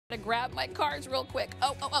to grab my cards real quick.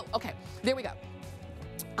 Oh, okay. There we go.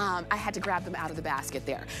 I had to grab them out of the basket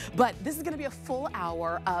there. But this is going to be a full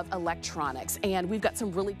hour of electronics, and we've got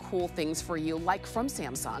some really cool things for you, like from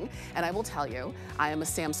Samsung. And I will tell you, I am a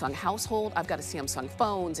Samsung household. I've got a Samsung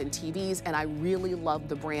phones and TVs, and I really love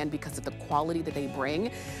the brand because of the quality that they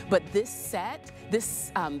bring. But this set,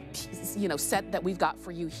 set that we've got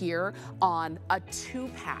for you here on a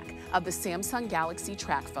 2-pack of the Samsung Galaxy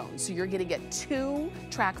track phones. So you're going to get 2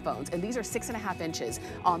 track phones, and these are 6.5 inches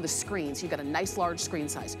on the screen. So you've got a nice large screen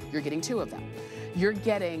size. You're getting 2 of them. You're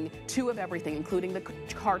getting 2 of everything, including the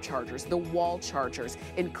car chargers, the wall chargers,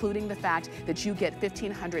 including the fact that you get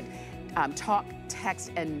 1,500 talk,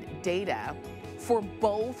 text, and data for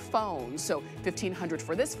both phones. So 1,500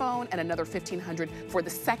 for this phone and another 1,500 for the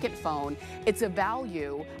second phone. It's a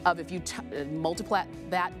value of, if you multiply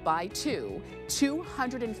that by 2,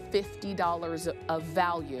 $250 of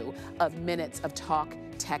value of minutes of talk,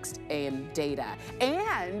 text, and data.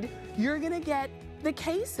 And you're gonna get the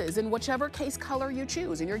cases in whichever case color you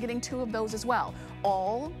choose, and you're getting 2 of those as well,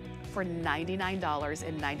 all for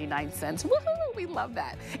 $99.99. Woohoo, we love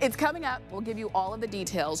that. It's coming up. We'll give you all of the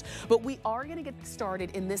details, but we are going to get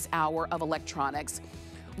started in this hour of electronics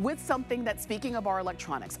with something that, speaking of our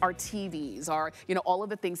electronics, our TVs, our, all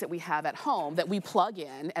of the things that we have at home that we plug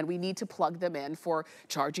in, and we need to plug them in for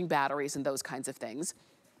charging batteries and those kinds of things.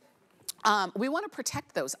 We want to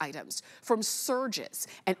protect those items from surges.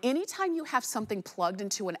 And anytime you have something plugged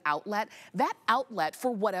into an outlet, that outlet,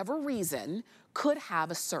 for whatever reason, could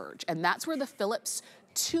have a surge. And that's where the Philips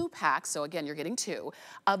 2-pack, so again, you're getting 2,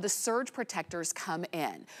 of the surge protectors come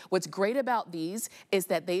in. What's great about these is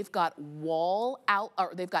that they've got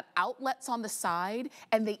they've got outlets on the side,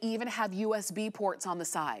 and they even have USB ports on the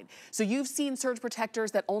side. So you've seen surge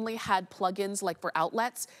protectors that only had plugins like for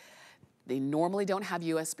outlets. They normally don't have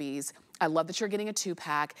USBs. I love that you're getting a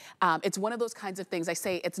 2-pack. It's one of those kinds of things. I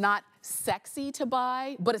say it's not sexy to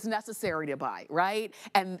buy, but it's necessary to buy, right?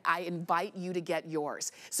 And I invite you to get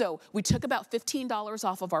yours. So we took about $15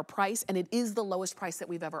 off of our price, and it is the lowest price that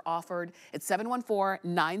we've ever offered. It's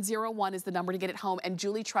 714-901 is the number to get it home, and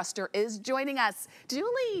Julie Truster is joining us.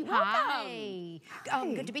 Julie, welcome. Hi.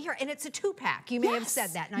 Good to be here. And it's a 2-pack. You may have said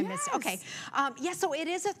that, and I missed it. Okay. So it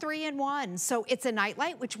is a 3-in-1. So it's a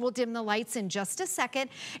nightlight, which will dim the lights in just a second.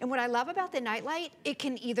 And what I love about the nightlight, it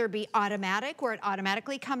can either be automatic, where it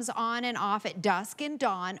automatically comes on and off at dusk and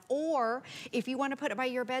dawn, or if you want to put it by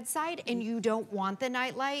your bedside and you don't want the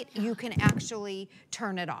nightlight, you can actually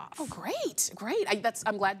turn it off. Oh, great, great.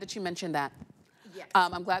 I'm glad that you mentioned that. Yes.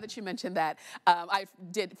 I'm glad that you mentioned that. I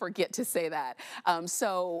did forget to say that.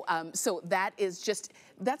 So that is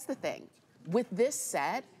that's the thing. With this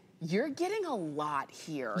set, you're getting a lot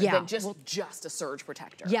here than just a surge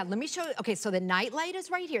protector. Yeah, let me show you. Okay, so the night light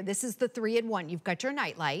is right here. This is the 3-in-1. You've got your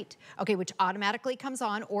night light, okay, which automatically comes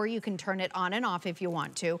on, or you can turn it on and off if you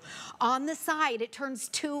want to. On the side, it turns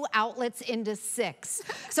 2 outlets into 6.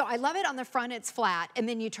 So I love it. On the front, it's flat, and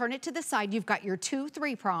then you turn it to the side. You've got your 2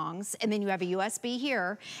 3-prongs, and then you have a USB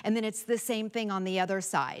here, and then it's the same thing on the other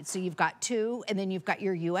side. So you've got 2, and then you've got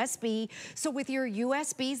your USB. So with your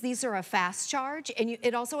USBs, these are a fast charge, and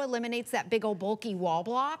it also eliminates that big old bulky wall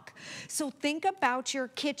block. So think about your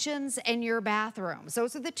kitchens and your bathrooms.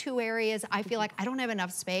 Those are the 2 areas I feel like I don't have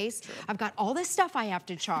enough space. True. I've got all this stuff I have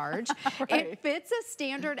to charge. Right. It fits a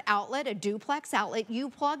standard outlet, a duplex outlet. You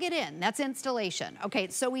plug it in. That's installation. Okay,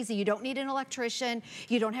 it's so easy. You don't need an electrician.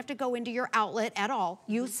 You don't have to go into your outlet at all.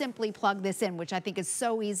 You simply plug this in, which I think is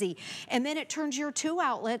so easy. And then it turns your 2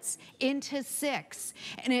 outlets into 6.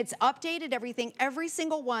 And it's updated everything, every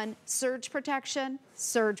single one, surge protection,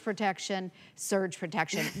 surge protection, surge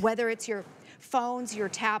protection. Whether it's your phones, your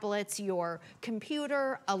tablets, your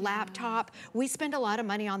computer, a laptop, we spend a lot of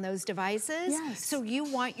money on those devices. Yes. So you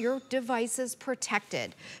want your devices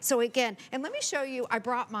protected. So again, and let me show you, I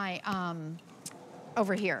brought my,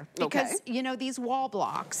 over here, because these wall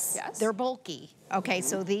blocks, they're bulky. Okay,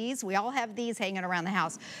 so these, we all have these hanging around the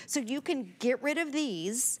house. So you can get rid of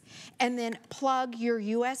these and then plug your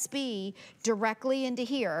USB directly into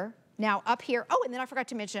here. Now up here, oh, and then I forgot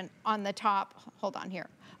to mention on the top, hold on here.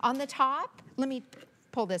 On the top, let me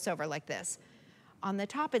pull this over like this. On the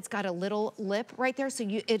top, it's got a little lip right there, so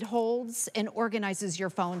it holds and organizes your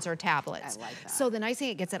phones or tablets. I like that. So the nice thing,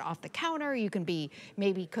 it gets it off the counter. You can be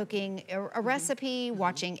maybe cooking a recipe,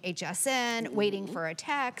 watching HSN, waiting for a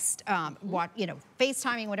text,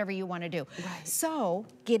 FaceTiming, whatever you want to do. Right. So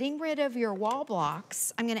getting rid of your wall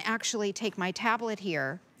blocks, I'm going to actually take my tablet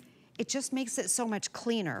here. It just makes it so much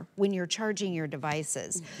cleaner when you're charging your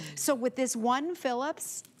devices. So with this one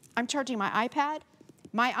Philips, I'm charging my iPad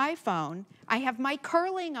my iPhone, I have my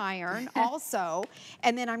curling iron also,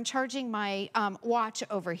 and then I'm charging my watch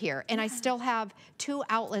over here, and I still have 2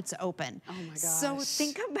 outlets open. Oh my gosh. So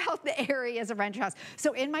think about the areas around your house.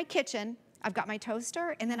 So in my kitchen, I've got my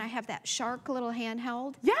toaster, and then I have that Shark little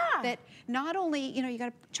handheld. Yeah. That not only, you know, you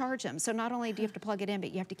gotta charge them. So not only do you have to plug it in, but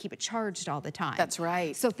you have to keep it charged all the time. That's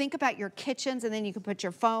right. So think about your kitchens, and then you can put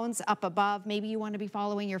your phones up above. Maybe you wanna be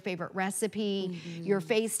following your favorite recipe, your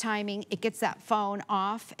FaceTiming. It gets that phone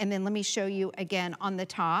off, and then let me show you again on the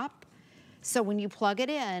top. So when you plug it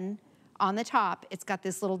in, on the top, it's got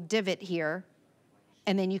this little divot here,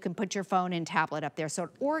 and then you can put your phone and tablet up there. So it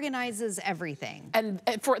organizes everything. And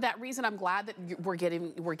for that reason, I'm glad that we're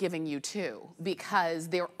giving you 2, because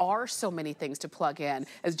there are so many things to plug in.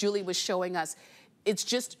 As Julie was showing us, it's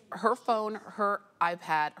just her phone, her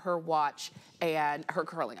iPad, her watch, and her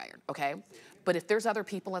curling iron, okay? But if there's other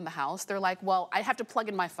people in the house, they're like, well, I have to plug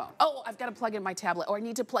in my phone. Oh, I've got to plug in my tablet, or I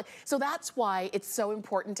need to plug. So that's why it's so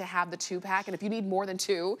important to have the 2-pack. And if you need more than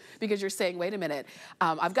 2, because you're saying, wait a minute,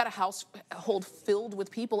 I've got a household filled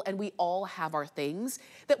with people, and we all have our things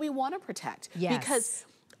that we want to protect. Yes. Because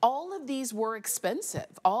all of these were expensive.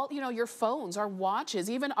 All, you know, your phones, our watches,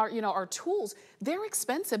 even our, you know, our tools, they're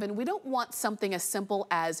expensive, and we don't want something as simple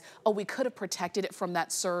as, oh, we could have protected it from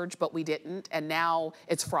that surge, but we didn't, and now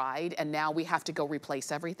it's fried, and now we have to go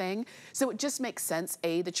replace everything. So it just makes sense,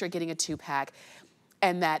 A, that you're getting a 2-pack,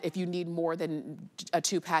 and that if you need more than a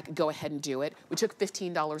 2-pack, go ahead and do it. We took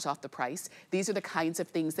 $15 off the price. These are the kinds of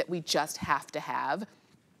things that we just have to have.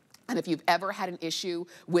 And if you've ever had an issue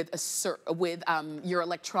with your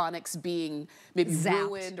electronics being maybe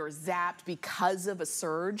ruined or zapped because of a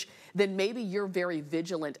surge, then maybe you're very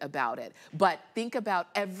vigilant about it. But think about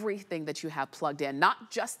everything that you have plugged in,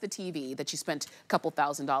 not just the TV that you spent a couple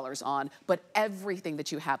 $1,000s on, but everything that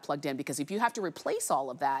you have plugged in, because if you have to replace all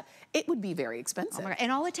of that, it would be very expensive. Oh my God.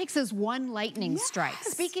 And all it takes is one lightning strike.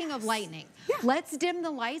 Speaking of lightning, let's dim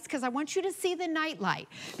the lights, because I want you to see the night light.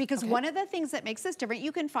 Because one of the things that makes this different,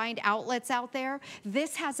 you can find outlets out there.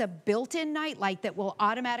 This has a built-in night light that will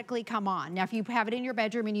automatically come on. Now, if you have it in your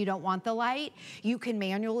bedroom and you don't want the light, you can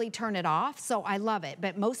manually turn it off. So I love it.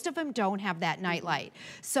 But most of them don't have that night light.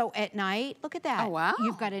 So at night, look at that. Oh, wow.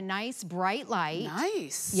 You've got a nice bright light.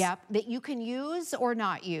 Nice. Yep, that you can use or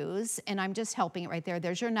not use. And I'm just helping it right there.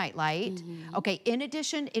 There's your night light. Okay, in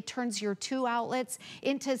addition, it turns your 2 outlets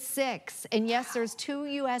into 6. And yes, there's 2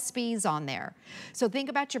 USBs on there. So think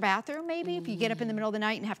about your bathroom maybe. If you get up in the middle of the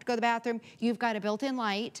night and have to go to the bathroom, you've got a built-in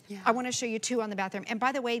light. I want to show you 2 on the bathroom. And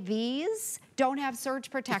by the way, these don't have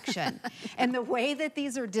surge protection. And the way that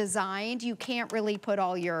these are designed, you can't really put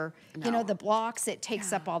all your, you know, the blocks. It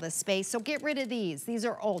takes up all the space. So get rid of these. These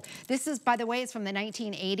are old. This is, by the way, is from the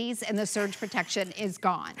 1980s, and the surge protection is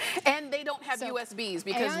gone. And they don't have USBs,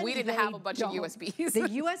 because we didn't have a bunch of USBs. The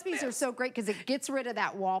USBs are so great because it gets rid of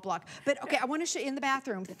that wall block. But okay, I want to show you in the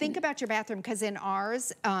bathroom. Think about your bathroom, because in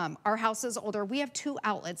ours, our house is older. We have 2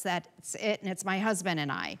 outlets. That's it, and it's my husband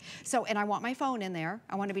and I. So, and I want my phone in there.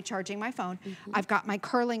 I want to be charging my phone. I've got my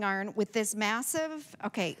curling iron with this massive,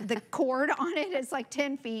 okay, the cord on it is like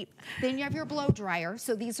 10 feet. Then you have your blow dryer.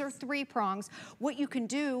 So these are 3 prongs. What you can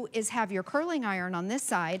do is have your curling iron on this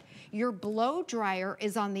side. Your blow dryer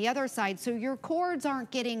is on the other side, so your cords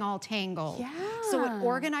aren't getting all tangled. So it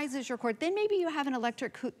organizes your cord. Then maybe you have an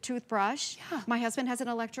electric toothbrush. My husband has an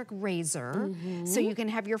electric razor. So you can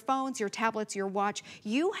have your phones, your tablets, your watch.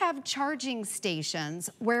 You have charging stations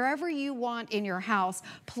wherever you want in your house,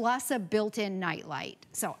 plus a built-in night light.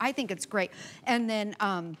 So I think it's great. And then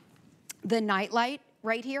the night light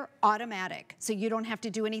right here, automatic. So you don't have to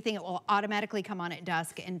do anything. It will automatically come on at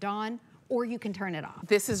dusk and dawn, or you can turn it off.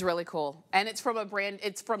 This is really cool. And it's from a brand,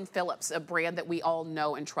 it's from Philips, a brand that we all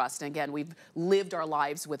know and trust. And again, we've lived our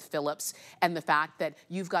lives with Philips, and the fact that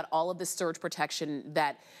you've got all of this surge protection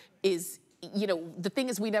that is, you know, the thing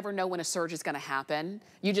is, we never know when a surge is going to happen.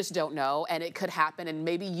 You just don't know, and it could happen. And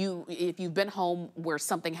maybe you, if you've been home where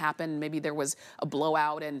something happened, maybe there was a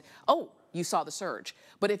blowout and, oh, you saw the surge.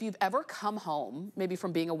 But if you've ever come home, maybe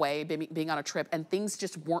from being away, maybe being on a trip, and things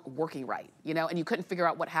just weren't working right, you know, and you couldn't figure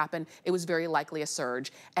out what happened, it was very likely a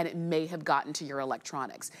surge, and it may have gotten to your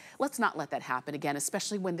electronics. Let's not let that happen again,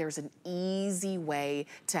 especially when there's an easy way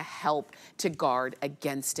to help to guard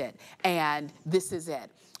against it. And this is it.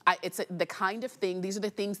 It's the kind of thing, these are the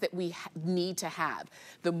things that we need to have.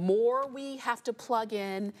 The more we have to plug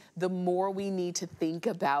in, the more we need to think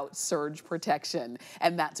about surge protection.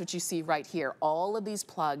 And that's what you see right here. All of these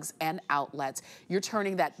plugs and outlets, you're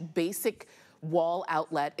turning that basic wall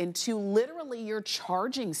outlet into literally your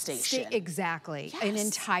charging station. Exactly. Yes. An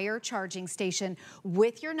entire charging station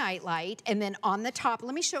with your night light. And then on the top,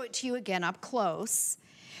 let me show it to you again up close.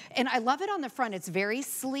 And I love it on the front. It's very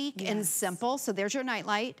sleek and simple. So there's your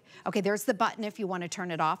nightlight. Okay, there's the button if you want to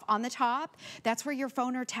turn it off. On the top, that's where your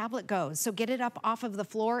phone or tablet goes. So get it up off of the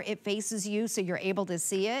floor. It faces you so you're able to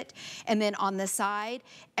see it. And then on the side,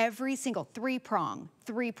 every single three-prong,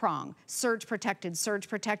 surge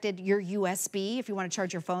protected, your USB if you want to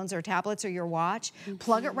charge your phones or tablets or your watch.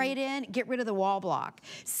 Plug it right in, get rid of the wall block.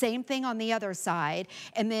 Same thing on the other side.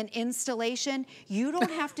 And then installation, you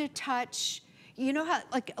don't have to touch. You know how,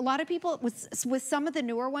 like a lot of people, with some of the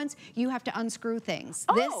newer ones, you have to unscrew things.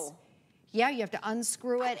 Oh. Yeah, you have to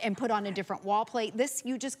unscrew it and put on a different wall plate. This,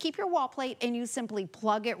 you just keep your wall plate and you simply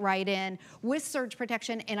plug it right in with surge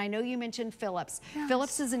protection. And I know you mentioned Philips. Yes.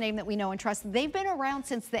 Philips is a name that we know and trust. They've been around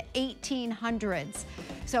since the 1800s.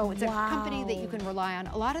 So it's a company that you can rely on.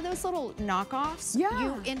 A lot of those little knockoffs,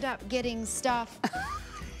 you end up getting stuff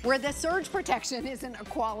where the surge protection isn't a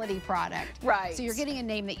quality product. Right. So you're getting a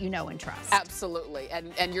name that you know and trust. Absolutely.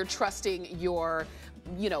 And you're trusting your,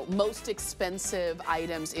 you know, most expensive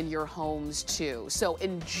items in your homes too. So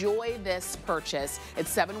enjoy this purchase. It's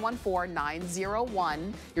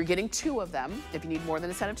 714901. You're getting 2 of them. If you need more than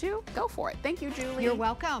a set of 2, go for it. Thank you, Julie. You're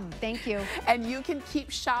welcome. Thank you. And you can keep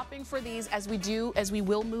shopping for these as we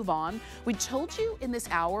will move on. We told you in this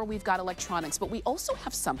hour we've got electronics, but we also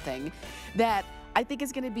have something that I think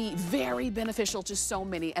is going to be very beneficial to so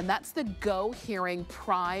many, and that's the Go Hearing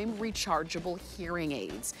Prime rechargeable hearing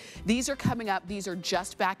aids. These are coming up. These are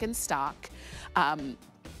just back in stock.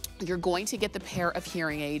 You're going to get the pair of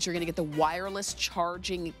hearing aids. You're going to get the wireless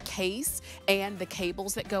charging case and the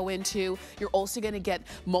cables that go into. You're also going to get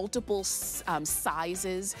multiple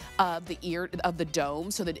sizes of the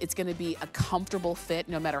dome so that it's going to be a comfortable fit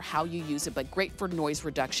no matter how you use it, but great for noise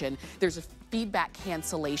reduction. There's a feedback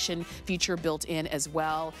cancellation feature built in as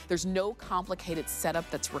well. There's no complicated setup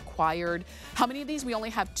that's required. How many of these? We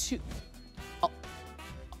only have 2.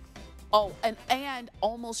 Oh, and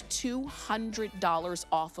almost $200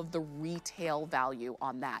 off of the retail value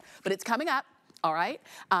on that. But it's coming up, all right?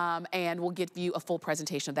 And we'll give you a full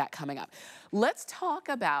presentation of that coming up. Let's talk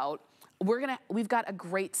about, we've got a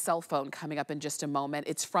great cell phone coming up in just a moment.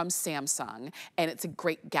 It's from Samsung, and it's a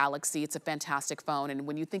great Galaxy. It's a fantastic phone. And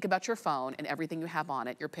when you think about your phone and everything you have on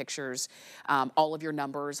it, your pictures, all of your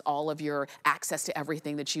numbers, all of your access to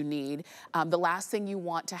everything that you need, the last thing you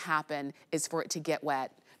want to happen is for it to get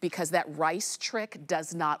wet, because that rice trick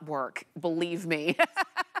does not work, believe me.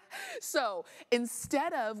 So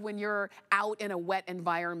instead of when you're out in a wet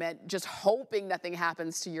environment just hoping nothing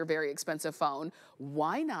happens to your very expensive phone,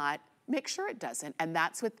 why not make sure it doesn't? And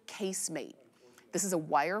that's with Casemate. This is a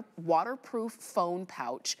waterproof phone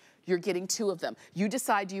pouch. You're getting 2 of them. You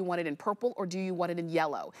decide, do you want it in purple or do you want it in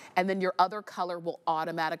yellow? And then your other color will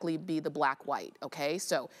automatically be the black-white, okay?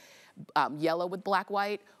 So yellow with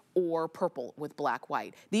black-white, or purple with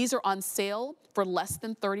black-white. These are on sale for less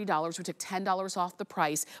than $30. We took $10 off the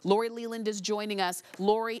price. Lori Leland is joining us.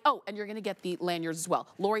 Lori, oh, and you're gonna get the lanyards as well.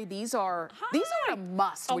 Lori, these are a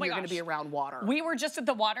must when you're gonna be around water. We were just at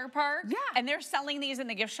the water park, yeah, and they're selling these in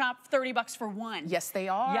the gift shop, $30 for one. Yes, they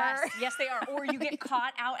are. Yes, they are. Or you get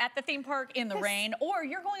caught out at the theme park in the rain, or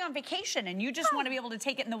you're going on vacation and you just want to be able to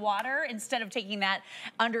take it in the water instead of taking that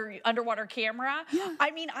underwater camera. Yeah.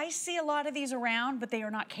 I mean, I see a lot of these around, but they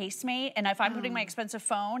are not Casemate, and if I'm putting my expensive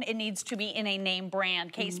phone, it needs to be in a name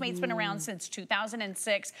brand. Casemate's been around since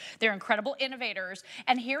 2006. They're incredible innovators,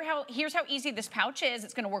 and here's how easy this pouch is.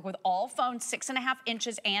 It's going to work with all phones 6.5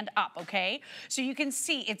 inches and up, okay? So you can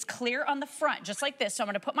see it's clear on the front, just like this. So I'm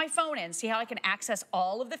going to put my phone in, see how I can access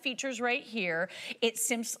all of the features right here. It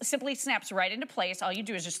simply snaps right into place. All you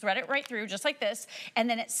do is just thread it right through, just like this, and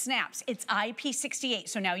then it snaps. It's IP68,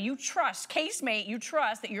 so now you trust, Casemate, you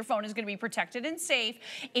trust that your phone is going to be protected and safe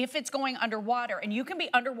if it's going underwater, and you can be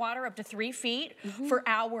underwater up to 3 feet for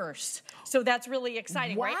hours. So that's really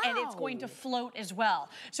exciting, right? And it's going to float as well.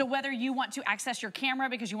 So whether you want to access your camera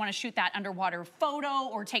because you want to shoot that underwater photo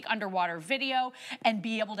or take underwater video and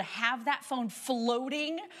be able to have that phone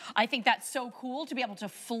floating, I think that's so cool to be able to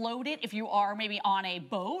float it if you are maybe on a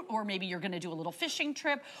boat, or maybe you're going to do a little fishing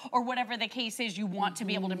trip, or whatever the case is. You want to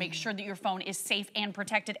be able to make sure that your phone is safe and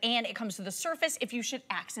protected, and it comes to the surface if you should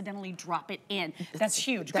accidentally drop it in. That's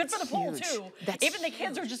huge. Good for the pool too. Even the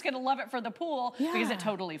kids are just going to love it for the pool because it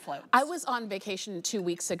totally floats. I was on vacation 2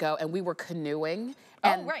 weeks ago, and we were canoeing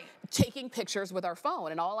and taking pictures with our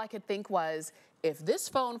phone, and all I could think was, if this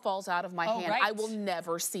phone falls out of my hand, I will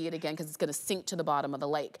never see it again because it's going to sink to the bottom of the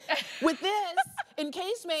lake. With this, in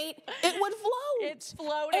Casemate, it would float. It's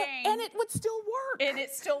floating. And it would still work. And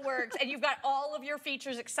it still works. And you've got all of your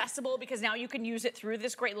features accessible because now you can use it through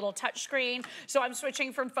this great little touch screen. So I'm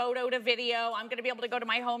switching from photo to video. I'm gonna be able to go to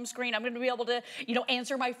my home screen. I'm gonna be able to, you know,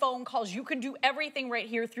 answer my phone calls. You can do everything right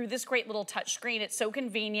here through this great little touch screen. It's so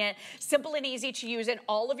convenient, simple and easy to use, and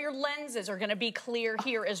all of your lenses are gonna be clear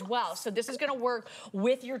here as well. So this is gonna work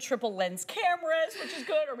with your triple lens cameras, which is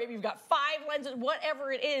good, or maybe you've got 5 lenses,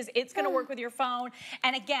 whatever it is, it's gonna work with your phone.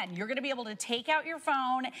 And again, you're gonna be able to take out your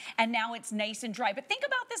phone and now it's nice and dry. But think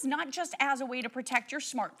about this not just as a way to protect your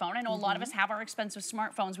smartphone. I know a lot of us have our expensive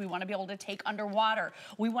smartphones we wanna be able to take underwater.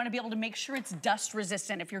 We wanna be able to make sure it's dust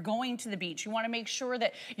resistant. If you're going to the beach, you wanna make sure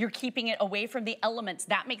that you're keeping it away from the elements.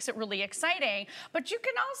 That makes it really exciting. But you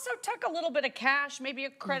can also tuck a little bit of cash, maybe a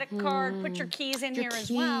credit card, put your keys in here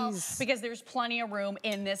as well, because there's plenty of room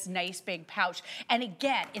in this nice big pouch. And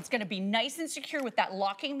again, it's gonna be nice and secure with that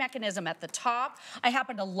locking mechanism at the top. I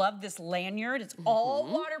happen to love this lanyard. It's all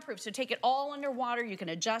waterproof, so take it all underwater. You can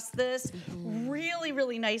adjust this. Really,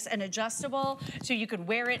 really nice and adjustable. So you could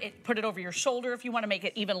wear it, put it over your shoulder if you wanna make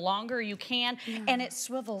it even longer, you can. And it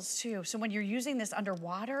swivels too. So when you're using this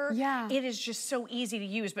underwater, it is just so easy to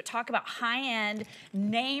use. But talk about high-end,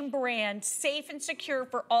 name brand, safe and secure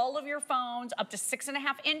for all of your phones, up to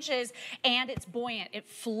 6.5 inches, and it's buoyant, it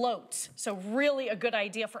floats. So really a good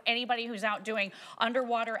idea for anybody who's out doing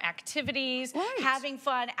underwater activities, having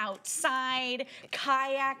fun outside,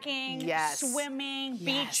 kayaking, swimming,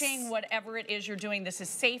 beaching, whatever it is you're doing. This is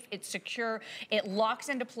safe, it's secure, it locks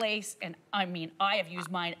into place, and I mean, I have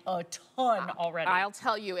used mine a ton already. I'll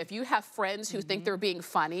tell you, if you have friends who think they're being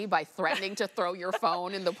funny by threatening to throw your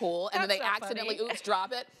phone in the pool and then they accidentally, oops,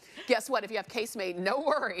 drop it, guess what? If you have casemate, no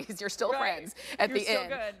worries, you're still friends at the end.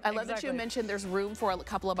 Good. I love that you mentioned there's room for a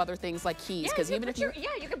couple of other things like keys, because even if you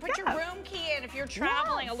you can put your room key in if you're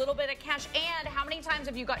traveling, a little bit of cash. And how many times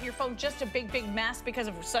have you got your phone just a big mess because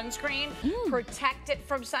of sunscreen? Protect it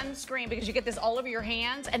from sunscreen, because you get this all over your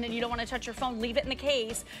hands and then you don't want to touch your phone. Leave it in the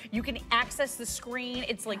case. You can access the screen.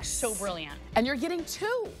 It's like so brilliant. And you're getting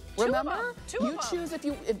 2. Remember, you choose if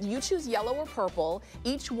you choose yellow or purple.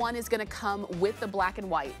 Each one is going to come with the black and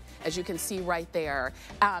white, as you can see right there,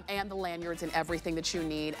 and the lanyards and everything that you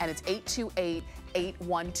need. And it's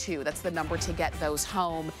 828-812. That's the number to get those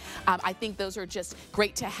home. I think those are just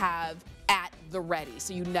great to have at the ready,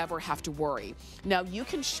 so you never have to worry. Now, you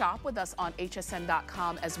can shop with us on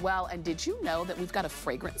hsn.com as well. And did you know that we've got a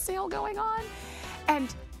fragrance sale going on?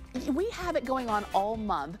 And we have it going on all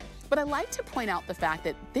month. But I like to point out the fact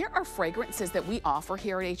that there are fragrances that we offer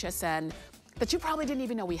here at HSN that you probably didn't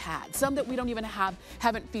even know we had. Some that we don't even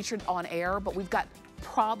haven't featured on air, but we've got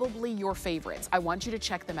probably your favorites. I want you to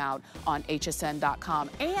check them out on hsn.com.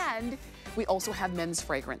 And we also have men's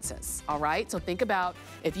fragrances, all right? So think about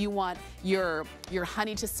if you want your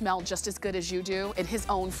honey to smell just as good as you do in his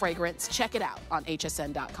own fragrance, check it out on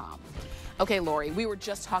hsn.com. Okay, Lori, we were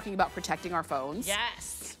just talking about protecting our phones.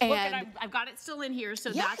 Yes. And look, and I've got it still in here. So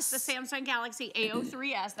that's the Samsung Galaxy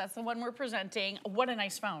A03s. That's the one we're presenting. What a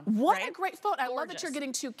nice phone. What a great phone. I love that you're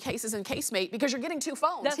getting 2 cases in casemate, because you're getting 2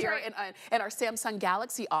 phones here in our Samsung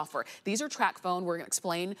Galaxy offer. These are track phone. We're going to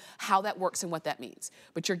explain how that works and what that means.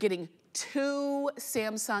 But you're getting 2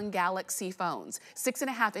 Samsung Galaxy phones,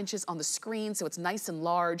 6.5 inches on the screen, so it's nice and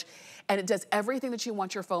large, and it does everything that you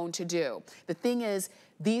want your phone to do. The thing is,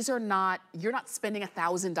 you're not spending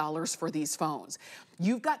 $1,000 for these phones.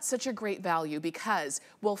 You've got such a great value because,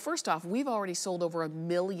 well, first off, we've already sold over 1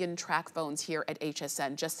 million track phones here at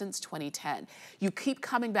HSN just since 2010. You keep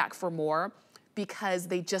coming back for more because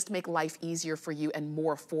they just make life easier for you and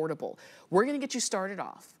more affordable. We're gonna get you started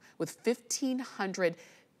off with 1,500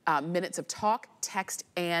 minutes of talk, text,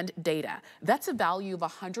 and data. That's a value of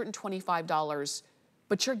 $125,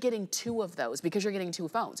 but you're getting 2 of those because you're getting 2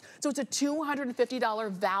 phones. So it's a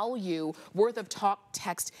 $250 value worth of talk,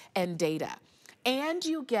 text, and data. And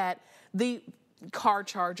you get the car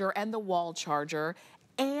charger and the wall charger,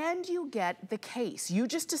 and you get the case. You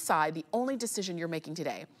just decide. The only decision you're making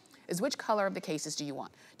today is which color of the cases do you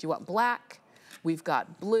want? Do you want black? We've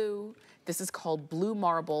got blue. This is called blue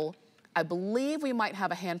marble. I believe we might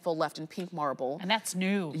have a handful left in pink marble. And that's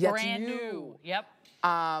new, brand new. Yep.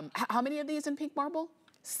 How many of these in pink marble?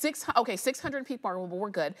 600 pink marble, but we're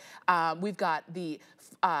good. We've got the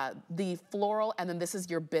floral, and then this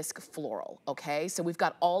is your bisque floral, okay? So we've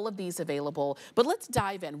got all of these available, but let's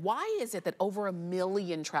dive in. Why is it that over 1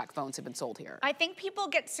 million track phones have been sold here? I think people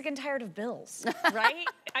get sick and tired of bills, right?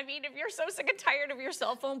 I mean, if you're so sick and tired of your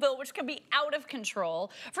cell phone bill, which can be out of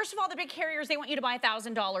control, first of all, the big carriers, they want you to buy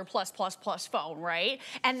 $1,000 plus phone, right?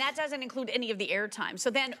 And that doesn't include any of the airtime.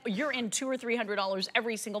 So then you're in $200 or $300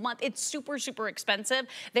 every single month. It's super, super expensive.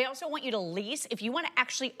 They also want you to lease. If you want to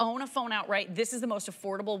actually own a phone outright, this is the most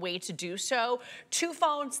affordable way to do so. 2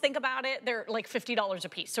 phones, think about it, they're like $50 a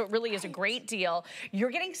piece. So it really is a great deal. You're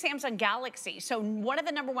getting Samsung Galaxy, so one of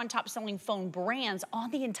the #1 top selling phone brands on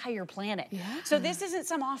the entire planet. Yeah. So this isn't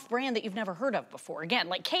some off brand that you've never heard of before. Again,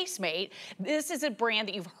 like Casemate, this is a brand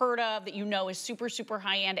that you've heard of, that you know is super, super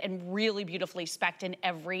high end and really beautifully spec'd in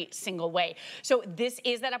every single way. So this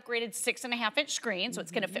is that upgraded 6.5-inch screen, so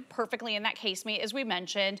it's gonna fit perfectly in that Casemate, as we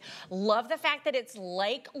mentioned. Love the fact that it's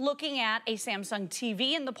like looking at a Samsung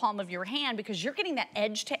TV in the palm of your hand, because you're getting that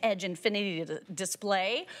edge-to-edge infinity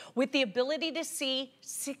display with the ability to see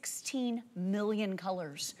 16 million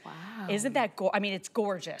colors. Wow. Isn't that I mean, it's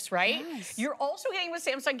gorgeous, right? Yes. You're also getting with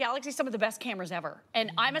Samsung Galaxy some of the best cameras ever.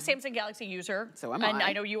 And I'm a Samsung Galaxy user. So am and I.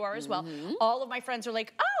 I know you are as well. All of my friends are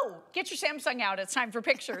like, oh, get your Samsung out, it's time for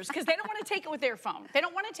pictures, because they don't want to take it with their phone. They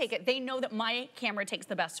don't want to take it. They know that my camera takes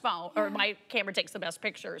the best phone, or my camera takes the best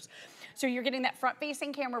pictures. So you're getting that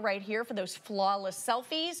front-facing camera right here for those flawless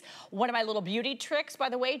selfies. One of my little beauty tricks, by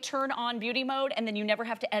the way, turn on beauty mode, and then you never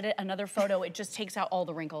have to edit another photo. It just takes out all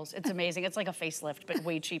the wrinkles. It's amazing. It's like a facelift, but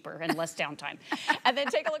way cheaper and less downtime. And then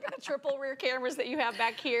take a look at the triple rear cameras that you have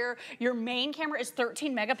back here. Your main camera is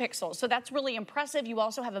 13 megapixels, so that's really impressive. You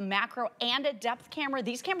also have a macro and a depth camera.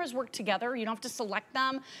 These cameras work together. You don't have to select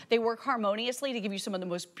them. They work harmoniously to give you some of the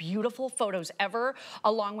most beautiful photos ever,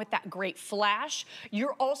 along with that great flash.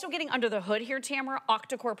 You're also getting under the hood here, Tamara,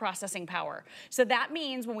 octa-core processing power. So that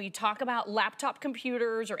means when we talk about laptop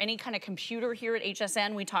computers or any kind of computer here at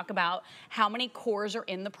HSN, we talk about how many cores are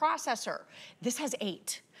in the processor. This has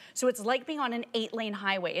 8. So it's like being on an 8-lane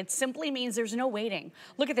highway. It simply means there's no waiting.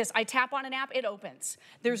 Look at this. I tap on an app, it opens.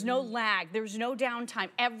 There's no lag. There's no downtime.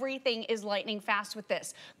 Everything is lightning fast with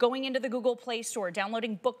this. Going into the Google Play Store,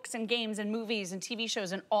 downloading books and games and movies and TV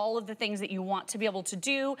shows and all of the things that you want to be able to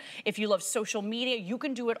do. If you love social media, you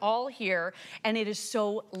can do it all here. And it is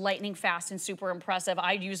so lightning fast and super impressive.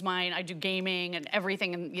 I use mine. I do gaming and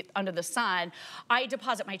everything under the sun. I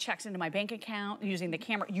deposit my checks into my bank account using the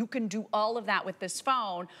camera. You can do all of that with this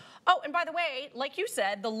phone. Oh, and by the way, like you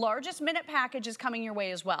said, the largest minute package is coming your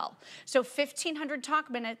way as well. So 1,500 talk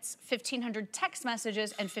minutes, 1,500 text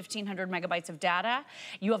messages, and 1,500 megabytes of data.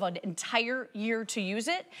 You have an entire year to use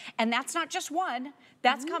it. And that's not just one.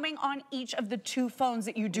 That's coming on each of the 2 phones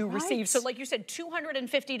that you do receive. So like you said,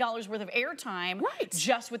 $250 worth of airtime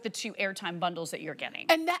just with the 2 airtime bundles that you're getting.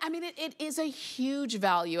 And that, I mean, it is a huge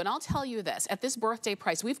value. And I'll tell you this, at this birthday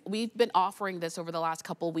price, we've been offering this over the last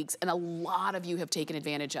couple of weeks, and a lot of you have taken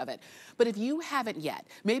advantage of it. But if you haven't yet,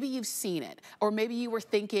 maybe you've seen it, or maybe you were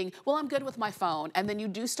thinking, well, I'm good with my phone, and then you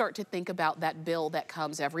do start to think about that bill that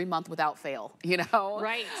comes every month without fail, you know?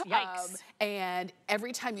 Right, yikes. And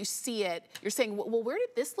every time you see it, you're saying, well, where did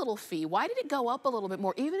this little fee, why did it go up a little bit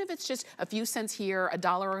more? Even if it's just a few cents here,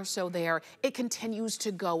 $1 or so there, it continues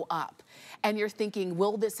to go up. And you're thinking,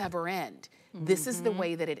 will this ever end? This is the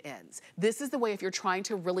way that it ends. This is the way, if you're trying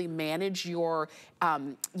to really manage your,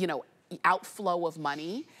 you know, outflow of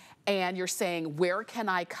money, and you're saying, where can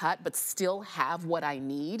I cut but still have what I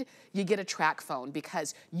need? You get a track phone,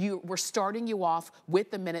 because we're starting you off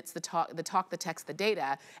with the minutes, the talk, the text, the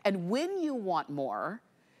data, and when you want more,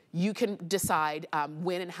 you can decide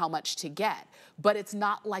when and how much to get. But it's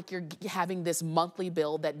not like you're having this monthly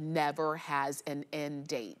bill that never has an end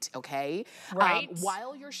date, okay? Right.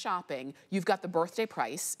 While you're shopping, you've got the birthday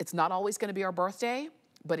price. It's not always gonna be our birthday,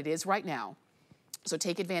 but it is right now. So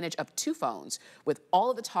take advantage of 2 phones with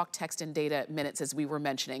all of the talk, text, and data minutes, as we were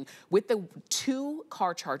mentioning, with the 2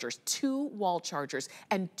 car chargers, 2 wall chargers,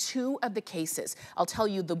 and 2 of the cases. I'll tell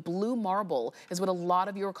you, the blue marble is what a lot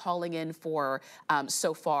of you are calling in for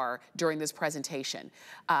so far during this presentation.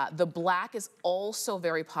 The black is also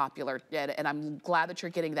very popular, and I'm glad that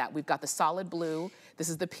you're getting that. We've got the solid blue. This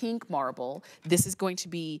is the pink marble. This is going to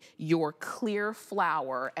be your clear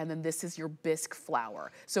flower, and then this is your bisque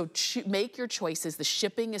flower. So make your choices. The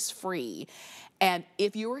shipping is free. And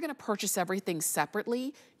if you were going to purchase everything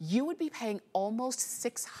separately, you would be paying almost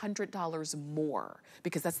 $600 more,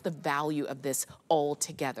 because that's the value of this all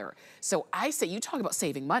together. So I say, you talk about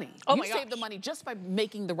saving money. Oh you save the money just by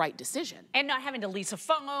making the right decision. And not having to lease a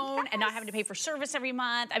phone, and not having to pay for service every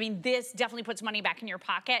month. I mean, this definitely puts money back in your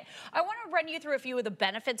pocket. I want to run you through a few of the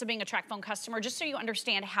benefits of being a TracFone customer, just so you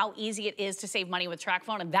understand how easy it is to save money with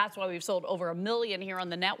TracFone, and that's why we've sold over 1 million here on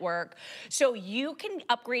the network. So you can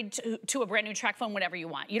upgrade to a brand new TracFone phone whenever you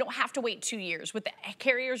want. You don't have to wait 2 years. With the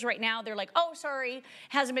carriers right now, they're like, oh, sorry,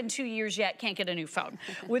 hasn't been 2 years yet, can't get a new phone.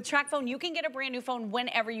 With TracFone, you can get a brand new phone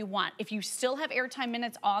whenever you want. If you still have airtime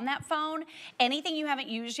minutes on that phone, anything you haven't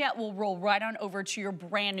used yet will roll right on over to your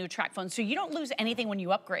brand new TracFone. So you don't lose anything when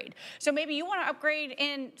you upgrade. So maybe you want to upgrade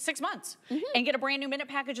in 6 months and get a brand new minute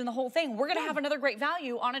package and the whole thing. We're going to have another great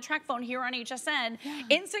value on a TracFone here on HSN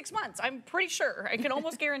in 6 months. I'm pretty sure. I can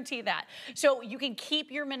almost guarantee that. So you can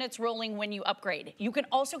keep your minutes rolling when you upgrade. You can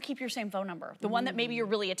also keep your same phone number, the one that maybe you're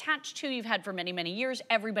really attached to, you've had for many, many years.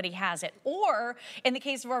 Everybody has it. Or in the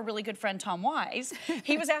case of our really good friend Tom Wise,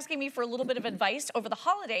 he was asking me for a little bit of advice over the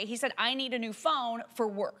holiday. He said, I need a new phone for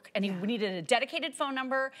work. And he needed a dedicated phone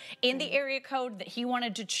number in the area code that he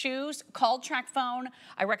wanted to choose. Called TracFone.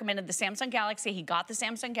 I recommended the Samsung Galaxy. He got the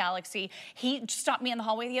Samsung Galaxy. He stopped me in the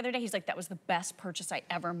hallway the other day. He's like, that was the best purchase I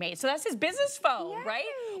ever made. So that's his business phone, right?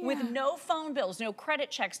 With no phone bills, no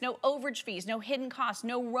credit checks, no overage fees, no hidden costs,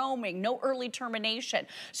 no roaming, no early termination.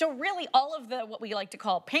 So really all of the, what we like to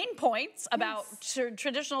call pain points about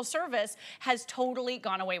traditional service has totally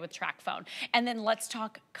gone away with TracFone. And then let's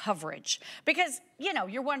talk coverage. Because, you know,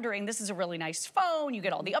 you're wondering, this is a really nice phone, you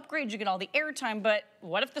get all the upgrades, you get all the airtime, but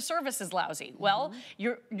what if the service is lousy? Well,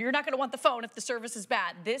 you're not gonna want the phone if the service is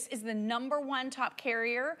bad. This is the #1 top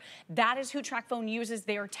carrier. That is who TracFone uses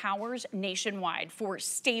their towers nationwide for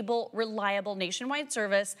stable, reliable nationwide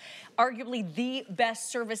service, arguably the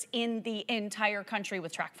best service in the entire country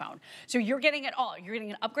with TracFone. So you're getting it all. You're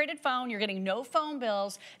getting an upgraded phone, you're getting no phone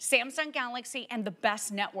bills, Samsung Galaxy, and the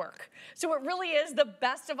best network. So it really is the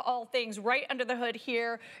best of all things right under the hood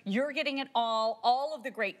here. You're getting it all of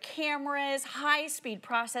the great cameras, high-speed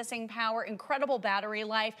processing power, incredible battery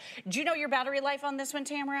life. Do you know your battery life on this one,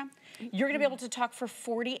 Tamara? You're gonna be able to talk for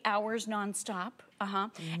 40 hours nonstop.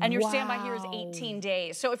 And your standby here is 18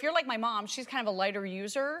 days. So if you're like my mom, she's kind of a lighter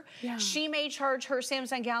user. She may charge her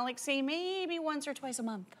Samsung Galaxy maybe once or twice a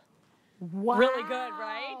month. Wow. Really good,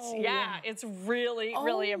 right? Yeah, it's really,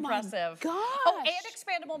 really impressive. Gosh. Oh, and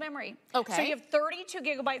expandable memory. Okay. So you have 32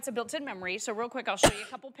 gigabytes of built-in memory. So real quick, I'll show you a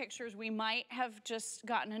couple pictures. We might have just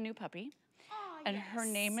gotten a new puppy. And her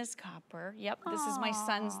name is Copper. Yep, this is my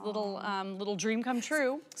son's little dream come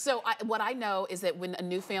true. So what I know is that when a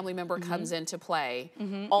new family member comes into play,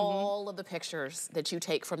 all of the pictures that you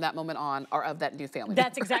take from that moment on are of that new family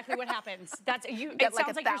That's member. exactly what happens. That's you. Get It like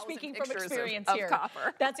sounds like you're speaking from 1,000 experience of here.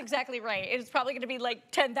 Copper. That's exactly right. It's probably going to be like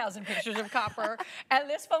 10,000 pictures of Copper, and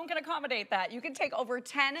this phone can accommodate that. You can take over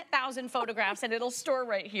 10,000 photographs, and it'll store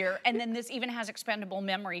right here. And then this even has expandable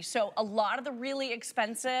memory. So a lot of the really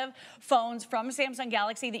expensive phones from Samsung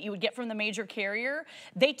Galaxy that you would get from the major carrier,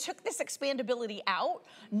 they took this expandability out,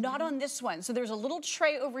 not on this one. So there's a little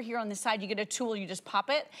tray over here on the side. You get a tool, you just pop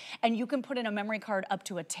it, and you can put in a memory card up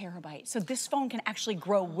to 1 terabyte. So this phone can actually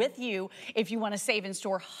grow with you if you want to save and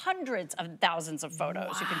store hundreds of thousands of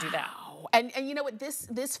photos. You can do that. And you know what,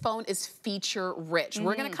 this phone is feature rich.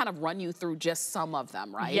 We're gonna kind of run you through just some of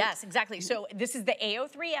them, right? Yes, exactly. So this is the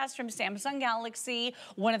A03s from Samsung Galaxy,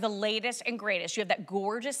 one of the latest and greatest. You have that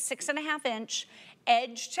gorgeous 6.5-inch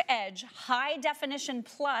edge-to-edge high definition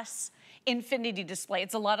plus infinity display.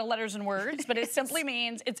 It's a lot of letters and words, but it simply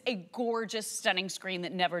means it's a gorgeous, stunning screen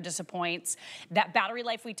that never disappoints. That battery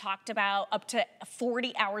life we talked about, up to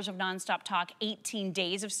 40 hours of nonstop talk, 18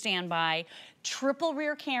 days of standby, triple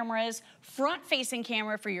rear cameras, front-facing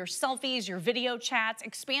camera for your selfies, your video chats,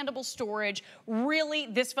 expandable storage. Really,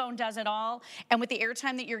 this phone does it all. And with the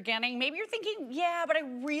airtime that you're getting, maybe you're thinking, yeah, but I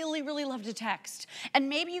really, really love to text. And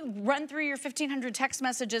maybe you run through your 1,500 text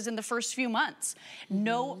messages in the first few months.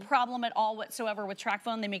 No problem at all whatsoever with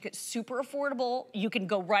TracFone. They make it super affordable. You can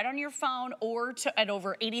go right on your phone or at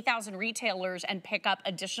over 80,000 retailers and pick up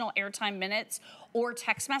additional airtime minutes or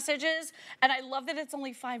text messages. And I love that it's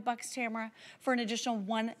only $5, Tamara, for an additional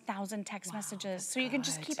 1,000 text messages. So you can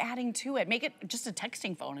just keep adding to it. Make it just a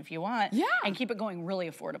texting phone if you want. Yeah. And keep it going really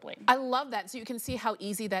affordably. I love that. So you can see how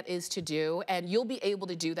easy that is to do, and you'll be able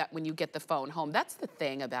to do that when you get the phone home. That's the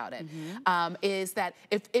thing about it, is that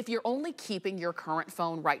if you're only keeping your current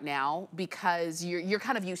phone right now because you're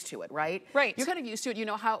kind of used to it, right? Right. You're kind of used to it. You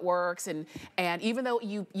know how it works, and even though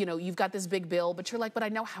you've got this big bill, but you're like, but I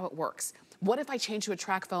know how it works. What if I change to a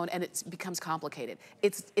TracFone and it becomes complicated?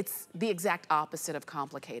 It's the exact opposite of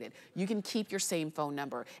complicated. You can keep your same phone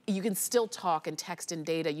number. You can still talk and text and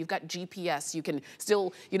data. You've got GPS. You can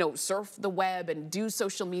still, surf the web and do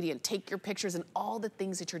social media and take your pictures and all the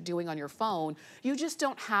things that you're doing on your phone. You just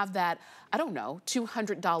don't have that, I don't know,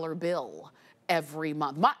 $200 bill every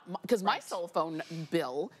month. Because my cell phone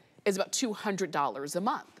bill is about $200 a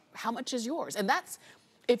month. How much is yours? And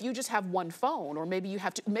if you just have one phone, or maybe you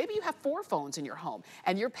have 4 phones in your home,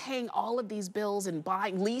 and you're paying all of these bills and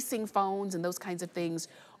leasing phones and those kinds of things,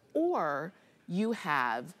 or you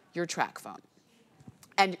have your track phone.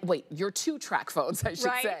 And wait, your 2 track phones, I should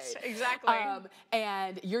say. Right, exactly.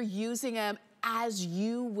 And you're using them as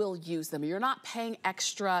you will use them. You're not paying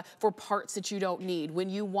extra for parts that you don't need. When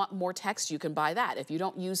you want more text, you can buy that. If you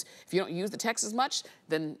don't use the text as much,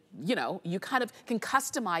 then you kind of can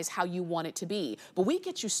customize how you want it to be. But we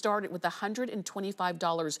get you started with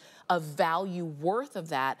 $125 of value worth of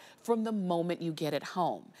that from the moment you get it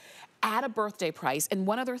home at a birthday price. And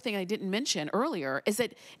one other thing I didn't mention earlier is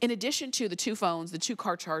that in addition to the 2 phones, the 2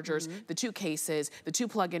 car chargers, the 2 cases, the 2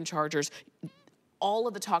 plug-in chargers, all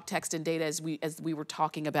of the talk, text, and data as we were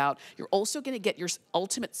talking about, you're also going to get your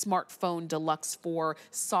Ultimate Smartphone Deluxe 4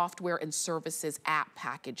 software and services app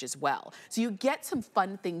package as well. So you get some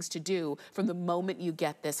fun things to do from the moment you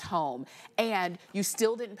get this home. And you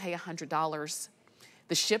still didn't pay $100.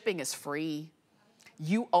 The shipping is free.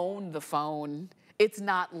 You own the phone. It's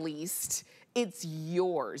not leased. It's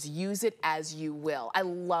yours. Use it as you will. I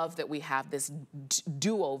love that we have this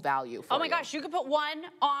duo value for you. Oh my gosh, you could put one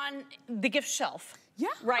on the gift shelf. Yeah.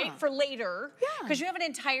 Right? For later. Yeah. Because you have an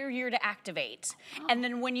entire year to activate. And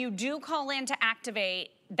then when you do call in to activate,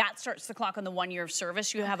 that starts the clock on the 1 year of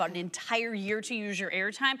service. You have an entire year to use your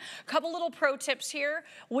airtime. A couple little pro tips here.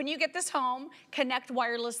 When you get this home, connect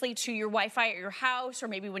wirelessly to your Wi-Fi at your house, or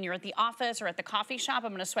maybe when you're at the office or at the coffee shop.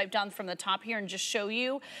 I'm going to swipe down from the top here and just show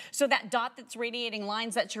you. So that dot that's radiating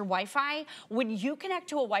lines, that's your Wi-Fi. When you connect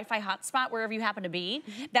to a Wi-Fi hotspot, wherever you happen to be,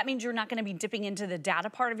 that means you're not going to be dipping into the data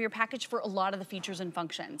part of your package for a lot of the features and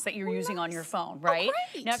functions that you're using on your phone, right?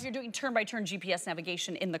 Great. Now, if you're doing turn-by-turn GPS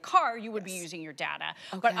navigation in the car, you would be using your data.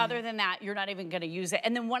 But other than that, you're not even going to use it.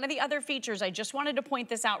 And then one of the other features, I just wanted to point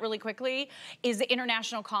this out really quickly, is the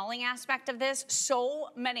international calling aspect of this. So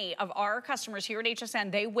many of our customers here at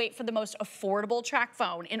HSN, they wait for the most affordable track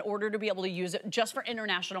phone in order to be able to use it just for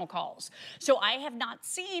international calls. So I have not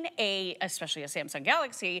seen especially a Samsung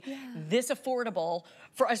Galaxy, this affordable,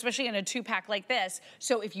 especially in a 2-pack like this.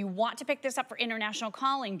 So if you want to pick this up for international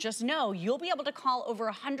calling, just know you'll be able to call over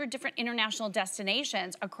 100 different international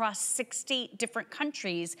destinations across 60 different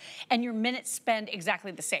countries, and your minutes spend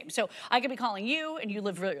exactly the same. So I could be calling you and you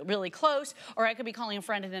live really, really close, or I could be calling a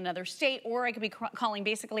friend in another state, or I could be calling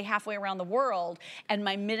basically halfway around the world, and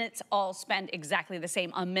my minutes all spend exactly the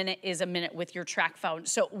same. A minute is a minute with your track phone.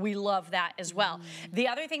 So we love that as well. The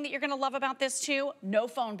other thing that you're gonna love about this too, no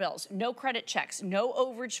phone bills, no credit checks, no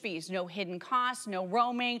overage fees, no hidden costs, no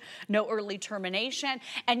roaming, no early termination.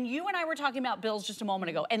 And you and I were talking about bills just a moment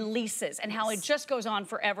ago, and leases, and how it just goes on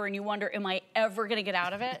forever, and you wonder, am I ever gonna get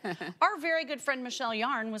out of it? Our very good friend Michelle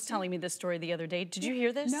Yarn was telling me this story the other day. Did you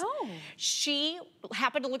hear this? No. She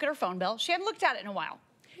happened to look at her phone bill. She hadn't looked at it in a while.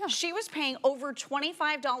 She was paying over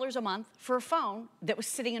 $25 a month for a phone that was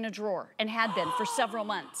sitting in a drawer and had been for several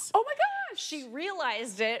months. Oh my gosh. She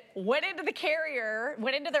realized it, went into the carrier,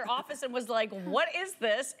 went into their office and was like, what is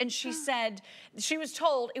this? And she said, she was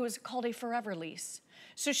told it was called a forever lease.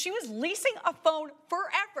 So she was leasing a phone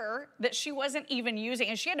forever that she wasn't even using,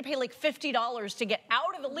 and she had to pay like $50 to get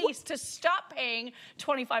out of the lease to stop paying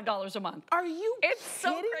 $25 a month. Are you It's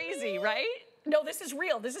so kidding crazy, me? right? No, this is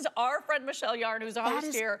real. This is our friend Michelle Yarn, who's a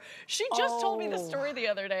host here. She just told me this story the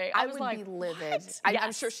other day. I was would like, be livid. what?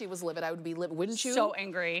 I'm sure she was livid. I would be livid, wouldn't you? So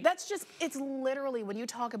angry. That's just, it's literally when you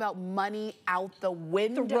talk about money out the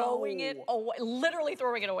window. Throwing it away, literally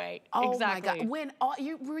throwing it away. Oh exactly. my God.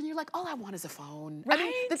 When you're like, all I want is a phone. Right? I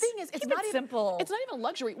mean, the thing is, it's Keep not it even simple. It's not even a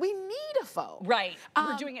luxury. We need a phone. Right.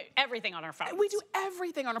 We're doing everything on our phones. We do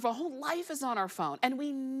everything on our phone. Whole life is on our phone, and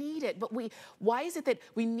we need it. But why is it that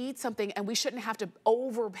we need something and we shouldn't have to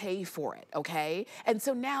overpay for it, okay? And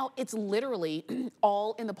so now it's literally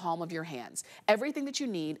all in the palm of your hands. Everything that you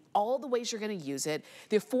need, all the ways you're gonna use it,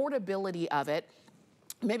 the affordability of it.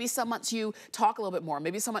 Maybe some months you talk a little bit more.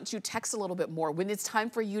 Maybe some months you text a little bit more. When it's time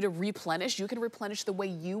for you to replenish, you can replenish the way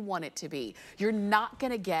you want it to be. You're not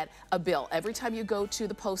gonna get a bill. Every time you go to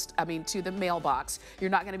to the mailbox, you're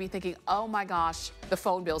not gonna be thinking, oh my gosh, the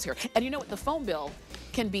phone bill's here. And you know what, the phone bill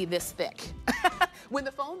can be this thick. When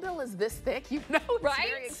the phone bill is this thick, you know it's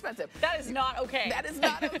very expensive. That is not okay. That is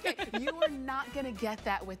not okay. You are not gonna get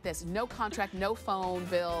that with this. No contract, no phone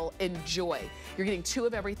bill, enjoy. You're getting 2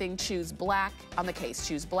 of everything. Choose black on the case.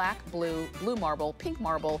 Choose black, blue, blue marble, pink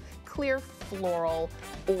marble, clear floral,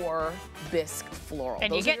 or bisque floral.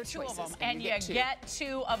 And Those you are your get 2 of choices, them. And you get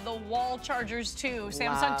 2 of the wall chargers too. Wow.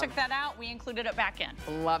 Samsung took that out. We included it back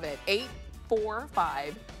in. Love it.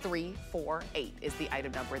 45348 is the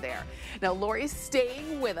item number there. Now, Lori's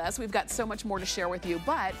staying with us. We've got so much more to share with you,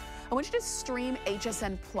 but I want you to stream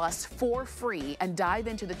HSN Plus for free and dive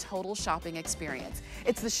into the total shopping experience.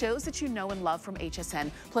 It's the shows that you know and love from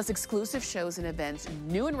HSN, plus exclusive shows and events,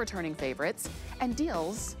 new and returning favorites, and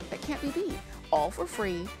deals that can't be beat. All for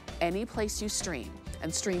free, any place you stream.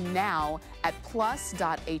 And stream now at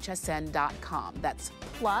plus.hsn.com. That's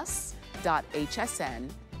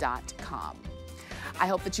plus.hsn.com. I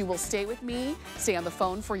hope that you will stay with me, stay on the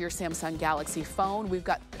phone for your Samsung Galaxy phone. We've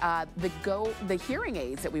got the hearing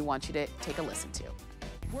aids that we want you to take a listen to.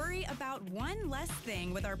 Worry about one less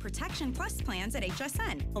thing with our Protection Plus plans at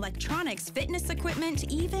HSN. Electronics, fitness equipment,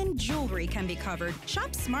 even jewelry can be covered.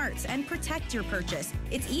 Shop smart and protect your purchase.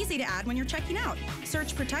 It's easy to add when you're checking out.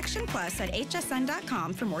 Search Protection Plus at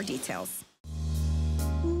hsn.com for more details.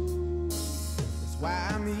 That's why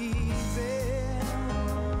I'm easy.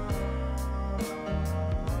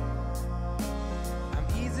 I'm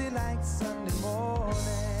easy like Sunday morning.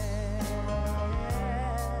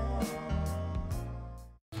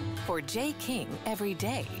 For Jay King, every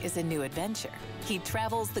day is a new adventure. He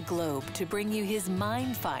travels the globe to bring you his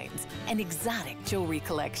mind finds and exotic jewelry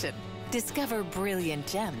collection. Discover brilliant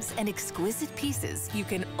gems and exquisite pieces you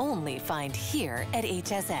can only find here at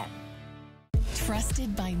HSN.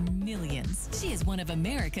 Trusted by millions, she is one of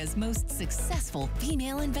America's most successful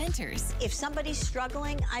female inventors. If somebody's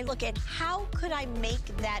struggling, I look at how could I make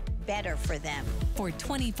that better for them. For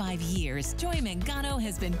 25 years, Joy Mangano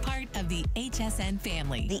has been part of the HSN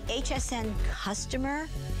family. The HSN customer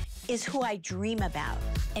is who I dream about.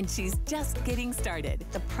 And she's just getting started.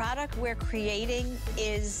 The product we're creating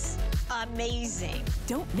is amazing.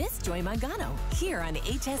 Don't miss Joy Mangano here on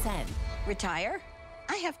HSN. Retire?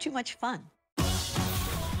 I have too much fun.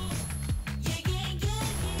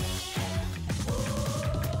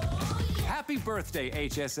 Happy birthday,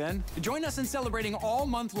 HSN. Join us in celebrating all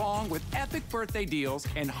month long with epic birthday deals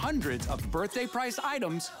and hundreds of birthday price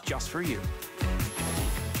items just for you.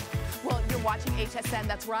 Well, you're watching HSN,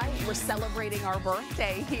 that's right. We're celebrating our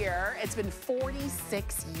birthday here. It's been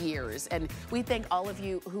 46 years, and we thank all of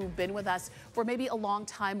you who've been with us for maybe a long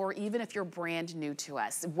time, or even if you're brand new to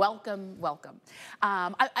us. Welcome, welcome.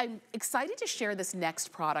 I'm excited to share this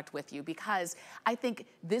next product with you because I think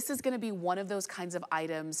this is gonna be one of those kinds of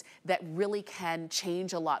items that really can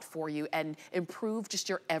change a lot for you and improve just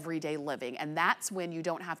your everyday living. And that's when you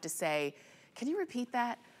don't have to say, can you repeat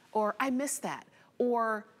that? Or I missed that.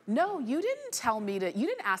 Or, no, you didn't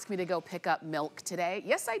ask me to go pick up milk today.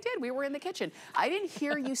 Yes, I did. We were in the kitchen. I didn't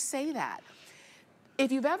hear you say that. If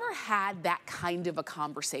you've ever had that kind of a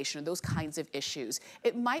conversation or those kinds of issues,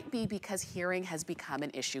 it might be because hearing has become an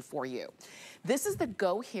issue for you. This is the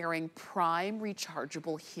Go Hearing Prime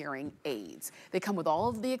Rechargeable Hearing Aids. They come with all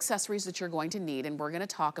of the accessories that you're going to need, and we're gonna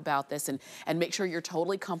talk about this and make sure you're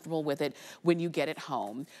totally comfortable with it when you get it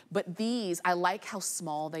home. But these, I like how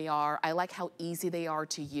small they are. I like how easy they are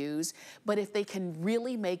to use. But if they can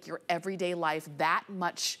really make your everyday life that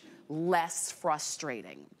much less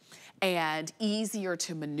frustrating and easier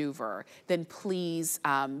to maneuver, then please,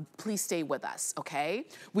 please stay with us, okay?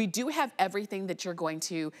 We do have everything that you're going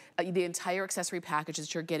to, the entire accessory package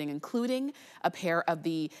that you're getting, including a pair of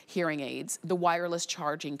the hearing aids, the wireless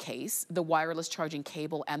charging case, the wireless charging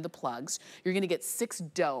cable, and the plugs. You're gonna get 6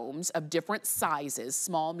 domes of different sizes,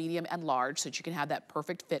 small, medium, and large, so that you can have that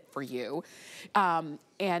perfect fit for you.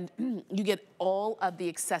 And you get all of the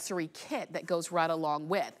accessory kit that goes right along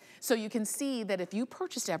with. So you can see that if you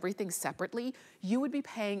purchased everything separately, you would be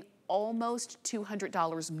paying almost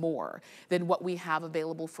 $200 more than what we have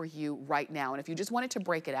available for you right now. And if you just wanted to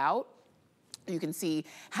break it out, you can see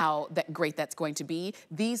how great that's going to be.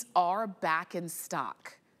 These are back in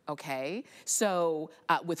stock, okay? So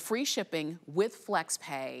with free shipping, with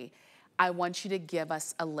FlexPay, I want you to give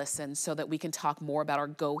us a listen so that we can talk more about our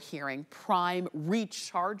Go Hearing Prime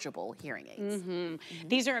Rechargeable Hearing Aids.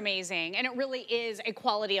 These are amazing, and it really is a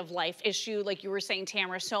quality of life issue. Like you were saying,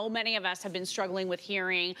 Tamara, so many of us have been struggling with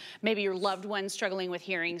hearing. Maybe your loved one's struggling with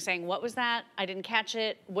hearing, saying, what was that? I didn't catch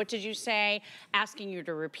it. What did you say? Asking you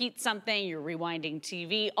to repeat something, you're rewinding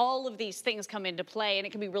TV. All of these things come into play, and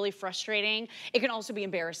it can be really frustrating. It can also be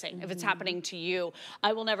embarrassing if it's happening to you.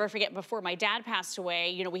 I will never forget, before my dad passed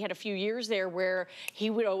away, you know, we had a few years there where he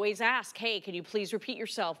would always ask, hey, can you please repeat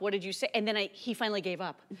yourself? What did you say? And then he finally gave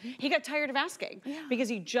up. He got tired of asking because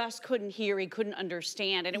he just couldn't hear, he couldn't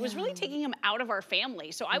understand. And it was really taking him out of our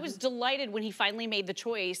family. So I was delighted when he finally made the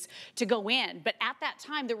choice to go in. But at that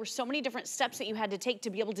time, there were so many different steps that you had to take to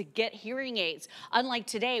be able to get hearing aids, unlike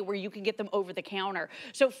today where you can get them over the counter.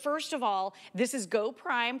 So first of all, this is Go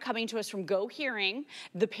Prime coming to us from Go Hearing.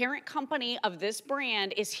 The parent company of this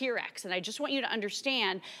brand is HearX. And I just want you to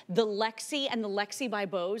understand the Lexi and the Lexi by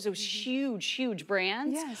Bose, those huge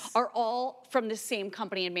brands, are all from the same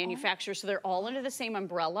company and manufacturer. So they're all under the same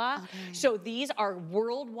umbrella. So these are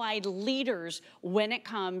worldwide leaders when it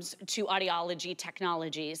comes to audiology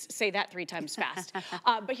technologies. Say that 3 times fast.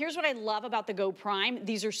 But here's what I love about the Go Prime.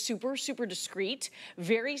 These are super discreet,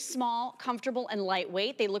 very small, comfortable, and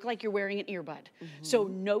lightweight. They look like you're wearing an earbud. So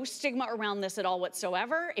no stigma around this at all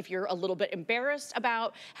whatsoever. If you're a little bit embarrassed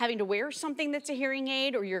about having to wear something that's a hearing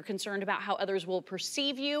aid, or you're concerned about how others will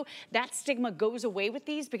perceive you, that stigma goes away with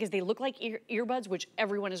these because they look like earbuds, which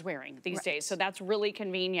everyone is wearing these days. So that's really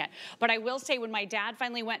convenient. But I will say, when my dad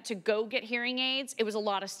finally went to go get hearing aids, it was a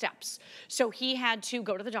lot of steps. So he had to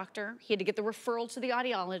go to the doctor. He had to get the referral to the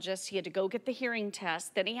audiologist. He had to go get the hearing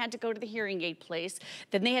test. Then he had to go to the hearing aid place.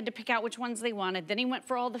 Then they had to pick out which ones they wanted. Then he went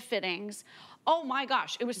for all the fittings. Oh my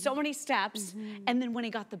gosh, it was so many steps. And then when he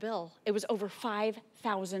got the bill, it was over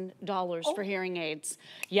 $5,000 for hearing aids.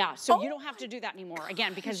 Yeah, so you don't have to do that anymore.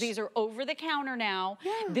 Again, because these are over the counter now.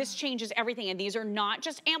 This changes everything. And these are not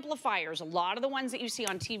just amplifiers. A lot of the ones that you see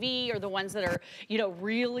on TV, or the ones that are, you know,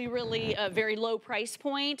 really very low price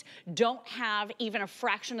point, don't have even a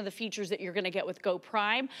fraction of the features that you're gonna get with Go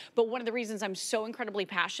Prime. But one of the reasons I'm so incredibly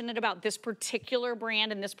passionate about this particular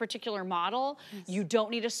brand and this particular model, you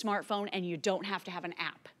don't need a smartphone and you don't have to have an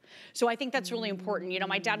app. So I think that's really important. You know,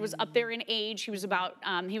 my dad was up there in age. He was about,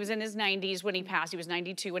 he was in his 90s when he passed. He was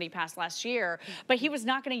 92 when he passed last year. But he was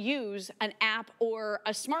not going to use an app or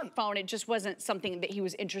a smartphone. It just wasn't something that he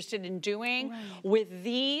was interested in doing. With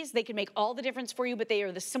these, they can make all the difference for you, but they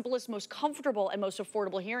are the simplest, most comfortable, and most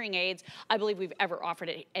affordable hearing aids I believe we've ever offered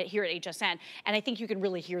here at HSN. And I think you can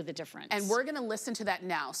really hear the difference. And we're going to listen to that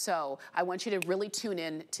now. So I want you to really tune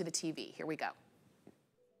in to the TV. Here we go.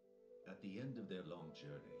 At the end of their long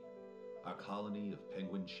journey, our colony of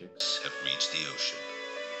penguin chicks have reached the ocean.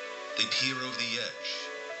 They peer over the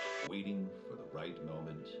edge, waiting for the right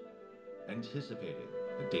moment, anticipating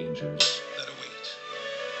the dangers that await.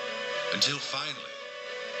 Until finally,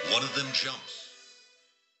 one of them jumps.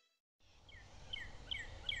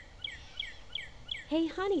 Hey,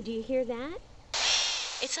 honey, do you hear that?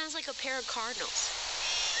 It sounds like a pair of cardinals.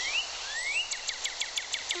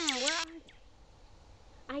 Where are they?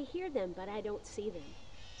 I hear them, but I don't see them.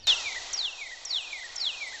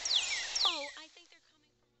 Oh, I think they're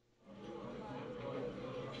coming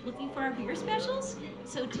from... Looking for our beer specials?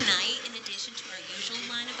 So tonight, in addition to our usual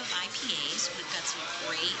lineup of IPAs, we've got some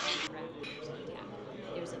great craft on tap.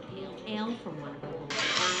 There's a pale ale from one of our local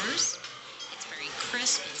brewers. It's very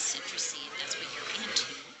crisp and citrusy, if that's what you're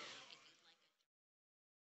into.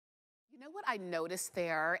 You know what I noticed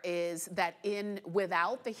there is that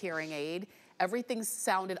without the hearing aid, everything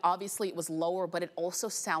sounded, obviously it was lower, but it also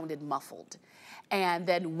sounded muffled. And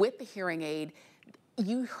then with the hearing aid,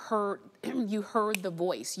 you heard the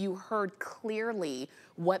voice. You heard clearly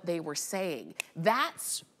what they were saying.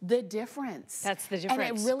 That's the difference. That's the difference.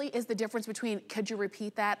 And it really is the difference between, could you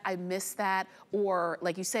repeat that? I missed that. Or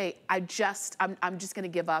like you say, I'm just gonna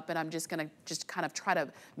give up and I'm just gonna kind of try to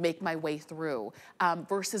make my way through,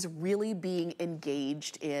 versus really being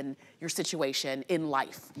engaged in your situation in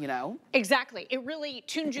life, you know? Exactly. It really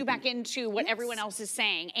tunes you back into what everyone else is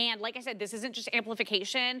saying. And like I said, this isn't just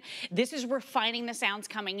amplification. This is refining the sounds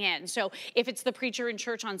coming in. So if it's the preacher in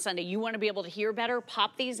church on Sunday, you want to be able to hear better,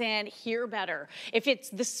 pop these in, hear better. If it's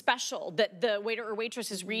the special that the waiter or waitress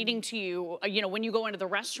is reading to you, you know, when you go into the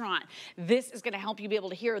restaurant, this is going to help you be able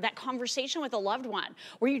to hear that conversation with a loved one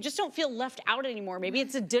where you just don't feel left out anymore. Maybe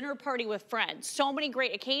it's a dinner party with friends. So many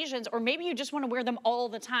great occasions, or maybe you just want to wear them all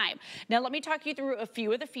the time. Now, let me talk you through a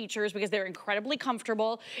few of the features because they're incredibly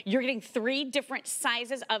comfortable. You're getting 3 different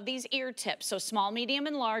sizes of these ear tips. So small, medium,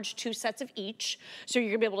 and large, 2 sets of each. So you're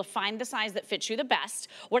going to be able to find the size that fits you the best.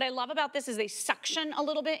 What I love about this is they suction a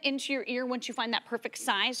little bit into your ear once you find that perfect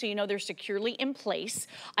size, so you know they're securely in place.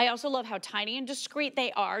 I also love how tiny and discreet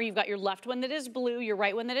they are. You've got your left one that is blue, your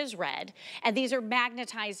right one that is red, and these are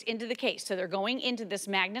magnetized into the case. So they're going into this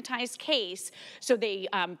magnetized case, so they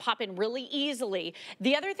pop in really easily.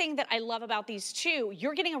 The other thing that I love about these two,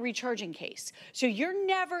 you're getting a recharging case. So you're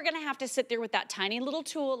never gonna have to sit there with that tiny little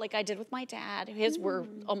tool like I did with my dad. His were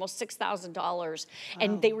almost $6,000,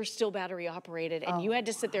 and they were still battery operated, and you had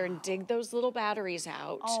to sit there and dig those little batteries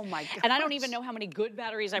out. Oh my gosh. And I don't even know how many good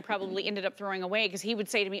batteries I probably ended up throwing away, because he would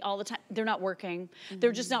say to me all the time, they're not working.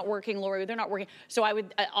 They're just not working, Lori, they're not working. So I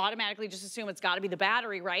would automatically just assume it's gotta be the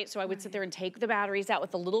battery, right? So I would sit there and take the batteries out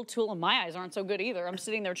with a little tool, and my eyes aren't so good either. I'm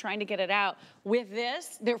sitting there trying to get it out. With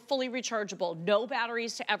this, they're fully rechargeable. No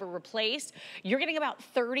batteries to ever replace. You're getting about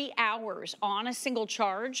 30 hours on a single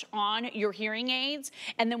charge on your hearing aids.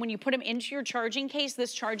 And then when you put them into your charging case,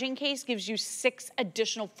 this charging case gives you 6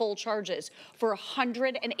 additional full charges for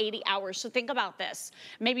 180 hours. So think about this.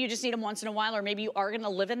 Maybe you just need them once in a while, or maybe you are gonna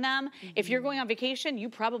live in them. If you're going on vacation, you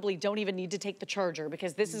probably don't even need to take the charger,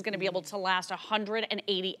 because this is gonna be able to last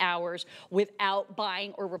 180 hours without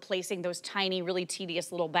buying or replacing those tiny, really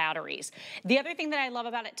tedious little batteries. The other thing that I love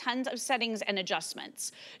about it, tons of settings and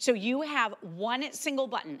adjustments. So you have one single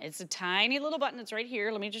button. It's a tiny little button. It's right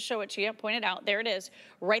here. Let me just show it to you. Point it out. There it is.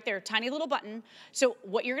 Right there. Tiny little button. So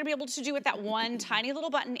what you're going to be able to do with that one tiny little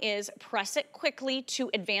button is press it quickly to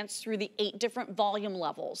advance through the 8 different volume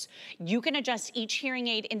levels. You can adjust each hearing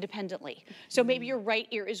aid independently. So maybe your right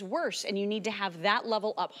ear is worse and you need to have that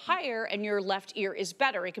level up higher, and your left ear is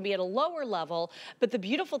better. It can be at a lower level, but the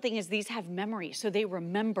beautiful thing is these have memory, so they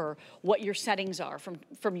remember what your settings are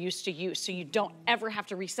from use to use, so you don't ever have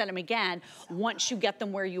to reset them again once you get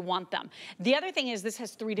them where you want them. The other thing is this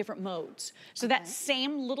has 3 different modes. So that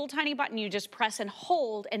same little tiny button, you just press and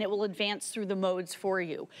hold, and it will advance through the modes for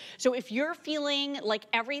you. So if you're feeling like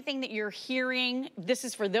everything that you're hearing, this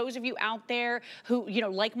is for those of you out there who, you know,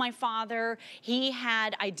 like my father, he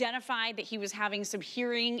had identified that he was having some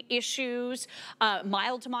hearing issues,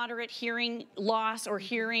 mild to moderate hearing loss or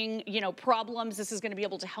hearing, you know, problems. This is going to be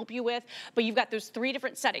able to help you with, but you've got those 3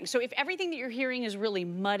 different settings. So if everything that you're hearing is really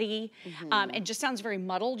muddy and just sounds very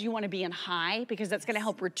muddled, you want to be in high, because that's going to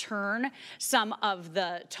help return some of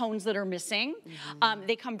the tones that are missing.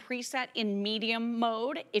 They come preset in medium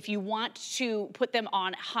mode. If you want to put them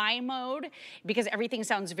on high mode, because everything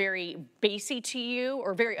sounds very bassy to you,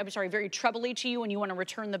 or very trebly to you, and you want to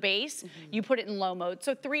return the bass, you put it in low mode.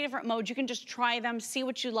 So 3 different modes. You can just try them, see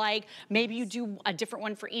what you like. Maybe you do a different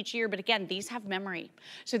one for each ear, but again, these have memory.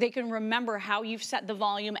 So they can remember how you've set the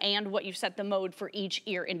volume and what you've set the mode for each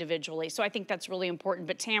ear individually. So I think that's really important.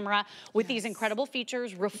 But Tamara, with these incredible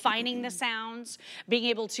features, refining the sounds, being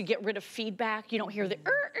able to get rid of feedback, you don't hear the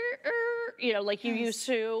you know, like you used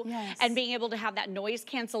to, and being able to have that noise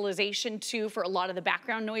cancellation too for a lot of the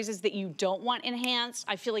background noises that you don't want enhanced.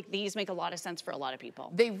 I feel like these make a lot of sense for a lot of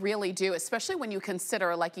people. They really do, especially when you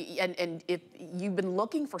consider, like, and if you've been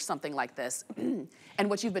looking for something like this, and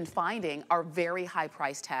what you've been finding are very high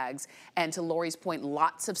price tags, and to Lori's point,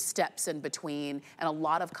 lots of steps in between and a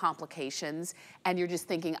lot of complications, and you're just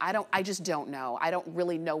thinking, I just don't know. I don't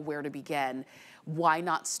really know where to begin. Why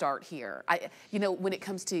not start here? You know, when it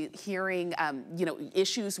comes to hearing, you know,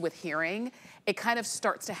 issues with hearing, it kind of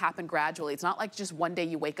starts to happen gradually. It's not like just one day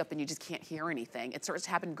you wake up and you just can't hear anything. It starts to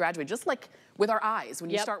happen gradually, just like with our eyes. When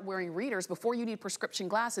you start wearing readers, before you need prescription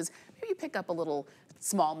glasses, maybe you pick up a little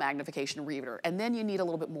small magnification reader, and then you need a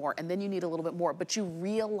little bit more, and then you need a little bit more, but you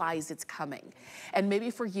realize it's coming. And maybe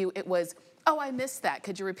for you, it was, oh, I missed that.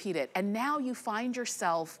 Could you repeat it? And now you find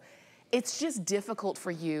yourself, it's just difficult for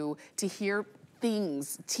you to hear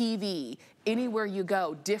things, TV, anywhere you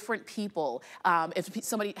go, different people. If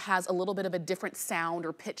somebody has a little bit of a different sound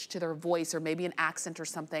or pitch to their voice, or maybe an accent or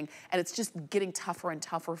something, and it's just getting tougher and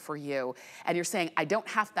tougher for you, and you're saying, I don't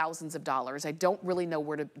have thousands of dollars, I don't really know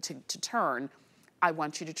where to turn, I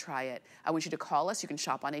want you to try it. I want you to call us. You can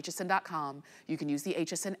shop on hsn.com. You can use the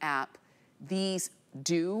HSN app. These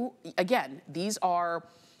do, again, these are,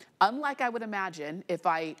 unlike I would imagine if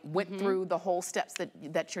I went through the whole steps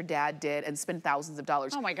that your dad did and spent thousands of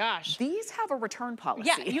dollars. Oh my gosh. These have a return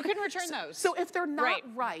policy. Yeah, you can return those. So if they're not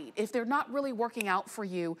right, if they're not really working out for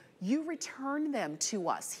you, you return them to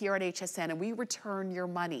us here at HSN, and we return your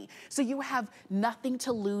money. So you have nothing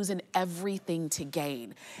to lose and everything to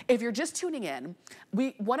gain. If you're just tuning in,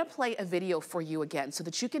 we want to play a video for you again so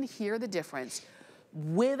that you can hear the difference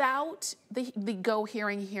without the Go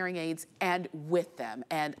hearing aids and with them.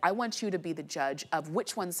 And I want you to be the judge of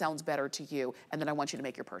which one sounds better to you, and then I want you to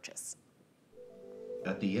make your purchase.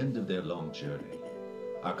 At the end of their long journey,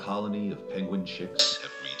 our colony of penguin chicks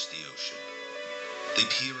have reached the ocean. They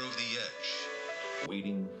peer over the edge,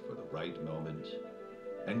 waiting for the right moment,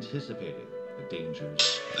 anticipating the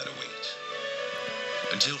dangers that await.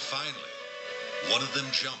 Until finally, one of them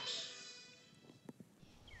jumps.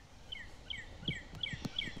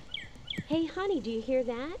 Hey, honey, do you hear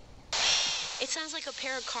that? It sounds like a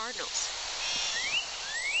pair of cardinals.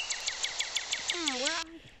 Where are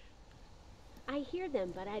they? I hear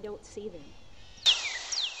them, but I don't see them.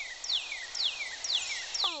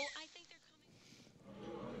 Oh, I think they're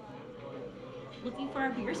coming. Looking for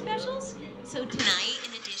our beer specials? So tonight,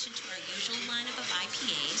 in addition to our usual lineup of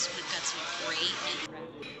IPAs, we've got some great new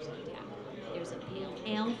craft beers on tap. There's a pale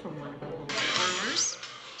ale from one of our local brewers.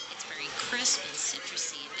 It's very crisp and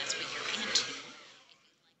citrusy, if that's what you're into.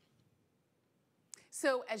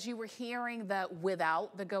 So as you were hearing the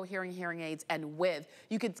without the Go hearing aids and with,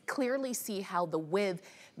 you could clearly see how the with,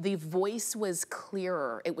 the voice was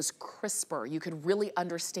clearer, it was crisper. You could really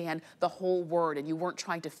understand the whole word and you weren't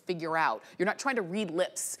trying to figure out. You're not trying to read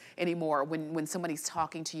lips anymore when somebody's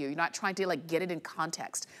talking to you. You're not trying to like get it in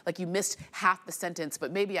context. Like you missed half the sentence,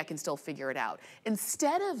 but maybe I can still figure it out.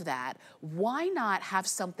 Instead of that, why not have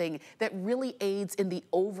something that really aids in the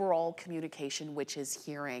overall communication, which is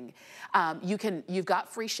hearing? You've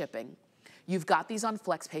got free shipping. You've got these on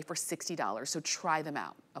FlexPay for $60, so try them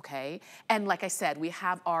out, okay? And like I said, we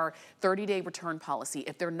have our 30-day return policy.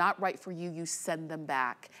 If they're not right for you, you send them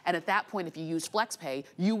back. And at that point, if you use FlexPay,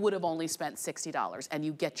 you would have only spent $60 and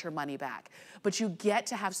you get your money back. But you get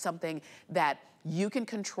to have something that you can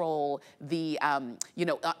control the,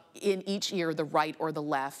 in each ear, the right or the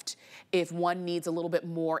left. If one needs a little bit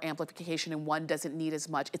more amplification and one doesn't need as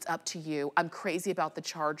much, it's up to you. I'm crazy about the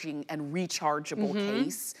charging and rechargeable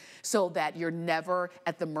case so that you're never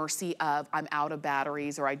at the mercy of I'm out of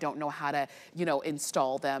batteries or I don't know how to,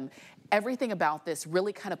 install them. Everything about this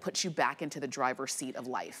really kind of puts you back into the driver's seat of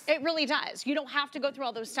life. It really does. You don't have to go through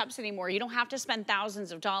all those steps anymore. You don't have to spend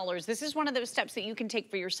thousands of dollars. This is one of those steps that you can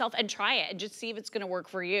take for yourself and try it and just see if it's going to work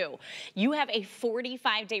for you. You have a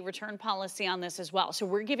 45-day return policy on this as well. So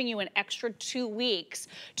we're giving you an extra 2 weeks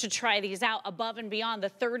to try these out above and beyond the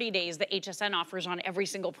 30 days that HSN offers on every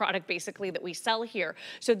single product basically that we sell here.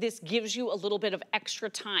 So this gives you a little bit of extra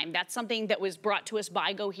time. That's something that was brought to us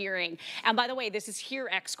by Go Hearing. And by the way, this is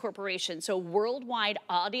HearX Corporation. So worldwide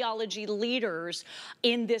audiology leaders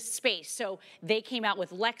in this space. So they came out with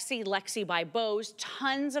Lexi by Bose,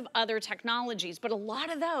 tons of other technologies, but a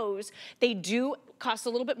lot of those, they do cost a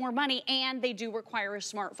little bit more money and they do require a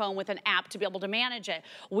smartphone with an app to be able to manage it.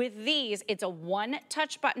 With these, it's a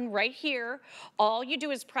one-touch button right here. All you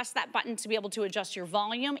do is press that button to be able to adjust your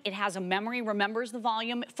volume. It has a memory, remembers the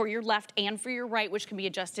volume for your left and for your right, which can be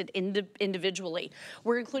adjusted individually.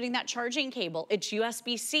 We're including that charging cable. It's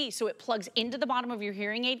USB-C, so it plugs into the bottom of your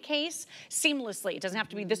hearing aid case seamlessly. It doesn't have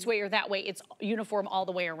to be this way or that way. It's uniform all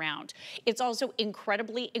the way around. It's also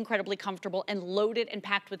incredibly comfortable and loaded and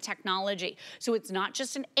packed with technology. So it's not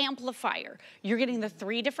just an amplifier. You're getting the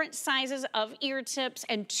 3 different sizes of ear tips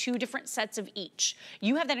and 2 different sets of each.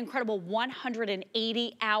 You have that incredible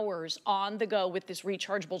 180 hours on the go with this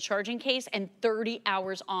rechargeable charging case and 30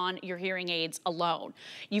 hours on your hearing aids alone.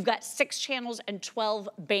 You've got 6 channels and 12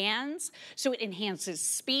 bands, so it enhances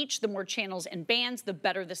speech. The more channels and bands, the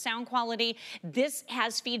better the sound quality. This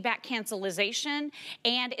has feedback cancellation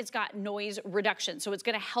and it's got noise reduction. So it's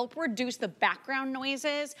going to help reduce the background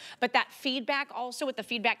noises, but that feedback also with the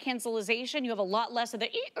feedback cancellation, you have a lot less of the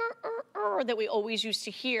that we always used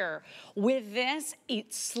to hear. With this,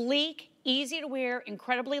 it's sleek, easy to wear,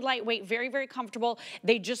 incredibly lightweight, very comfortable.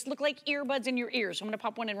 They just look like earbuds in your ears. So I'm gonna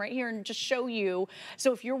pop one in right here and just show you.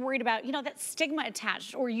 So if you're worried about, that stigma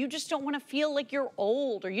attached, or you just don't wanna feel like you're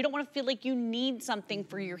old, or you don't wanna feel like you need something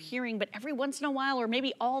for your hearing, but every once in a while, or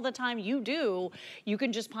maybe all the time you do, you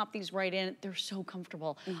can just pop these right in. They're so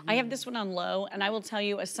comfortable. I have this one on low, and I will tell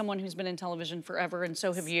you, as someone who's been in television forever, and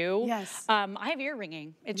so have you, yes. I have ear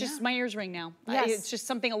ringing. It's just, my ears ring now. Yes. It's just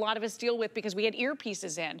something a lot of us deal with because we had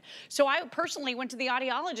earpieces in. So I personally went to the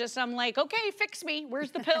audiologist. I'm like, okay, fix me.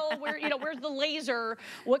 Where's the pill? Where's the laser?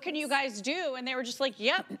 What can you guys do? And they were just like,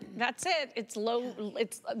 yep, that's it. It's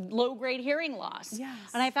low grade hearing loss. Yes.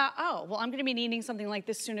 And I thought, oh, well, I'm going to be needing something like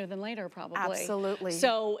this sooner than later, probably. Absolutely.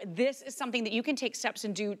 So this is something that you can take steps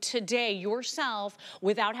and do today yourself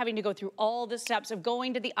without having to go through all the steps of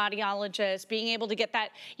going to the audiologist, being able to get that,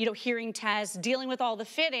 hearing test, dealing with all the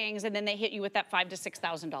fittings, and then they hit you with that $5,000 to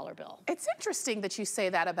 $6,000 bill. It's interesting that you say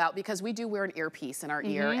that about, because we do wear an earpiece in our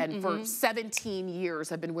ear, and for 17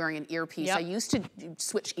 years I've been wearing an earpiece. I used to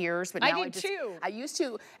switch ears, but now I used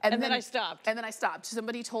to, and then I stopped. And then I stopped.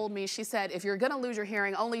 Somebody told me, she said, if you're gonna lose your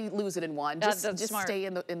hearing, only lose it in one. Just smart. stay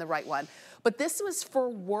in the right one. But this was for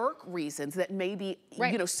work reasons that maybe,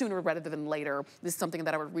 you know, sooner rather than later, this is something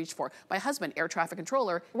that I would reach for. My husband, air traffic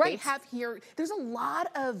controller, they have there's a lot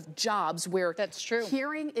of jobs where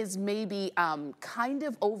hearing is maybe kind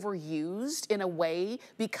of overused in a way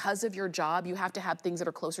because of your job. You have to have things that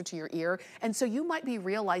are closer to your ear. And so you might be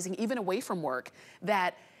realizing, even away from work,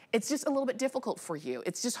 that it's just a little bit difficult for you.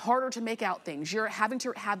 It's just harder to make out things. You're having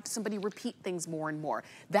to have somebody repeat things more and more.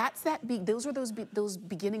 Those are those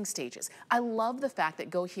beginning stages. I love the fact that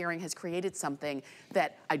Go Hearing has created something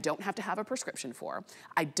that I don't have to have a prescription for.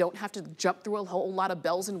 I don't have to jump through a whole lot of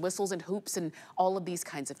bells and whistles and hoops and all of these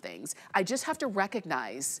kinds of things. I just have to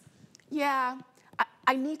recognize, yeah,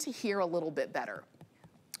 I need to hear a little bit better.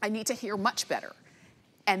 I need to hear much better.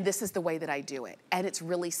 And this is the way that I do it. And it's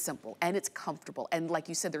really simple and it's comfortable. And like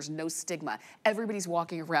you said, there's no stigma. Everybody's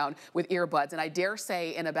walking around with earbuds. And I dare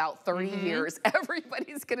say in about 30 years,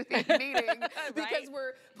 everybody's gonna be needing because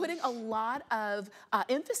we're putting a lot of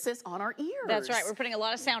emphasis on our ears. That's right, we're putting a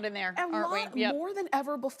lot of sound in there, aren't we? More than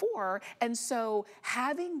ever before. And so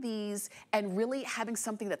having these and really having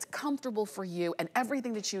something that's comfortable for you and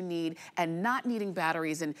everything that you need and not needing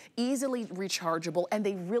batteries and easily rechargeable, and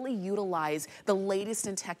they really utilize the latest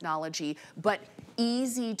in technology, but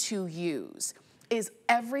easy to use, is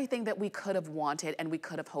everything that we could have wanted and we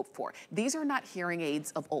could have hoped for. These are not hearing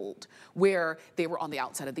aids of old, where they were on the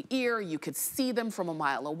outside of the ear, you could see them from a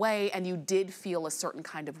mile away, and you did feel a certain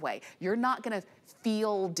kind of way. You're not gonna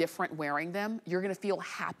feel different wearing them. You're gonna feel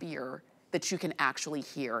happier that you can actually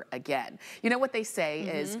hear again. You know what they say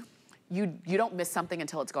is, you don't miss something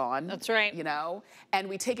until it's gone. That's right. You know? And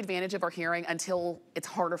we take advantage of our hearing until it's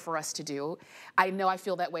harder for us to do. I know I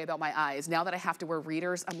feel that way about my eyes. Now that I have to wear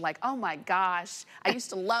readers, I'm like, oh my gosh, I used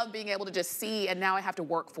to love being able to just see, and now I have to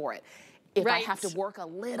work for it. If I have to work a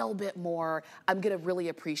little bit more, I'm gonna really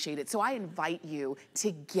appreciate it. So I invite you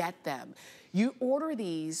to get them. You order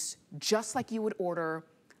these just like you would order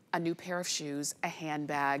a new pair of shoes, a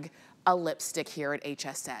handbag, a lipstick here at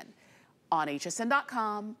HSN. On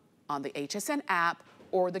hsn.com, on the HSN app,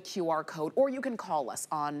 or the QR code, or you can call us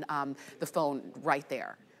on the phone right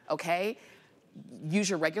there, okay? Use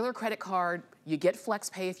your regular credit card. You get flex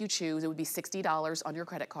pay if you choose. It would be $60 on your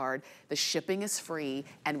credit card. The shipping is free,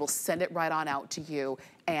 and we'll send it right on out to you.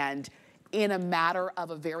 And in a matter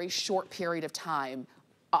of a very short period of time,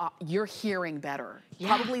 you're hearing better,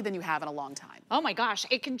 probably than you have in a long time. Oh my gosh,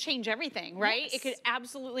 it can change everything, right? Yes. It could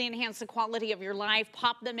absolutely enhance the quality of your life.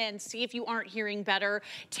 Pop them in, see if you aren't hearing better.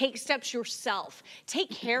 Take steps yourself. Take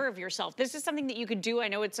care of yourself. This is something that you could do. I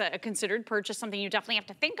know it's a considered purchase, something you definitely have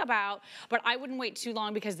to think about, but I wouldn't wait too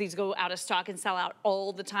long because these go out of stock and sell out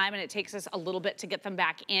all the time, and it takes us a little bit to get them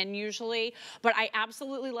back in usually. But I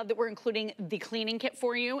absolutely love that we're including the cleaning kit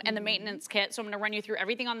for you and the maintenance kit. So I'm gonna run you through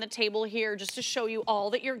everything on the table here just to show you all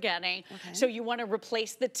that you're getting. So you wanna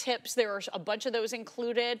replace the tips. There are a bunch of those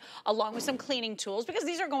included, along with some cleaning tools, because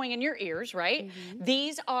these are going in your ears, right?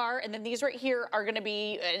 These are, and then these right here are gonna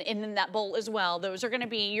be in that bowl as well. Those are gonna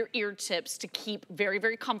be your ear tips to keep very,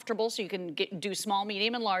 very comfortable, so you can do small,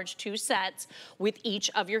 medium, and large, 2 sets with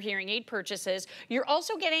each of your hearing aid purchases. You're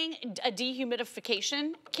also getting a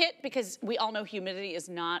dehumidification kit, because we all know humidity is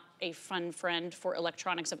not a fun friend for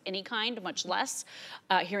electronics of any kind, much less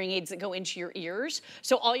hearing aids that go into your ears.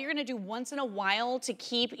 So all you're gonna do once in a while to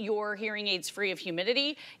keep your hearing aids free of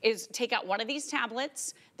humidity is take out one of these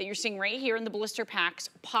tablets that you're seeing right here in the blister packs,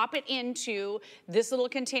 pop it into this little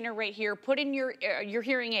container right here, put in your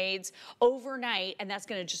hearing aids overnight, and that's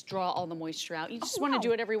gonna just draw all the moisture out. You just wanna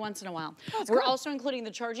do it every once in a while. We're also including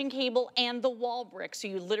the charging cable and the wall brick, so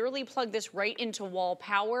you literally plug this right into wall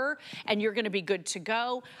power, and you're gonna be good to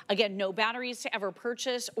go. Again, no batteries to ever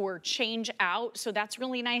purchase or change out, so that's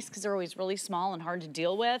really nice because they're always really small and hard to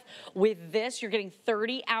deal with. With this, you're getting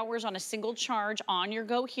 30 hours on a single charge on your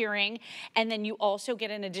Go Hearing, and then you also get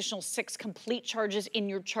an additional 6 complete charges in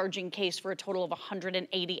your charging case for a total of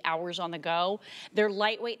 180 hours on the go. They're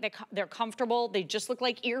lightweight, they're comfortable, they just look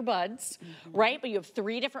like earbuds, right? But you have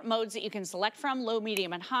 3 different modes that you can select from, low,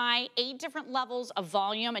 medium, and high, 8 different levels of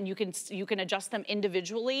volume, and you can adjust them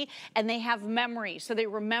individually, and they have memory, so they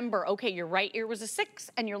remember, okay, your right ear was a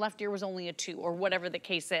 6 and your left ear was only a 2, or whatever the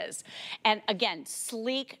case is. And again,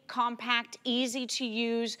 sleek, compact, easy to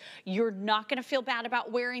use. You're not gonna feel bad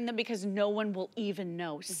about wearing them because no one will even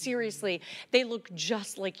know. Seriously, they look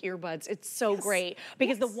just like earbuds. It's so great,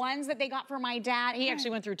 because the ones that they got for my dad, he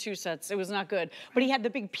actually went through 2 sets. It was not good, but he had the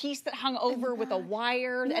big piece that hung over with a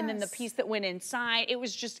wire, and then the piece that went inside. It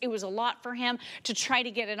was a lot for him to try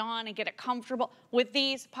to get it on and get it comfortable. With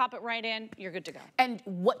these, pop it right in, you're good to go. And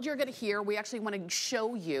what you're gonna hear, we actually wanna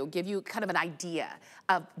show you, give you kind of an idea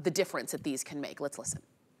of the difference that these can make. Let's listen.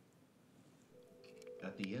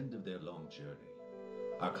 At the end of their long journey,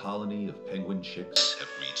 our colony of penguin chicks have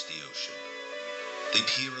reached the ocean. They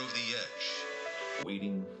peer over the edge,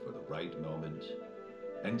 waiting for the right moment,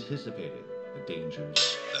 anticipating the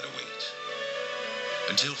dangers that await.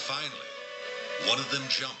 Until finally, one of them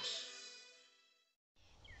jumps.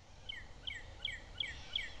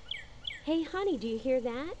 Hey, honey, do you hear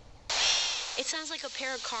that? It sounds like a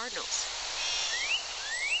pair of cardinals.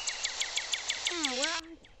 Where are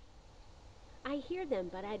they? I hear them,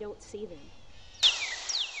 but I don't see them.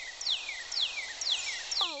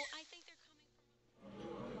 Oh, I think they're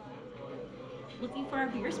coming. Looking for our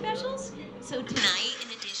beer specials? So tonight, in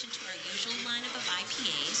addition to our usual lineup of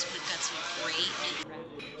IPAs, we've got some great new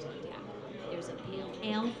craft beers on tap. There's a pale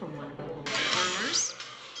ale from one of our local brewers.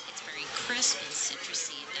 It's very crisp and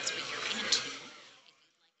citrusy, if that's what you're into.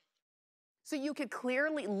 So you could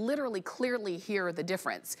clearly, literally clearly hear the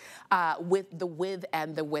difference with the with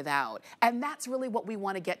and the without. And that's really what we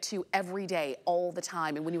want to get to every day, all the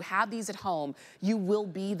time. And when you have these at home, you will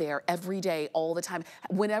be there every day, all the time,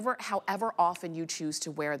 whenever, however often you choose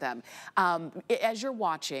to wear them. As you're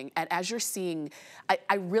watching and as you're seeing,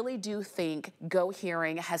 I really do think Go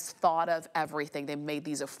Hearing has thought of everything. They've made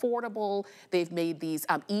these affordable. They've made these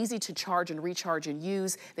easy to charge and recharge and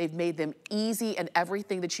use. They've made them easy, and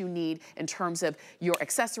everything that you need in terms of your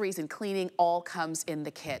accessories and cleaning all comes in the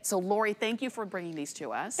kit. So Lori, thank you for bringing these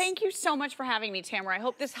to us. Thank you so much for having me, Tamara. I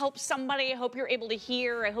hope this helps somebody. I hope you're able to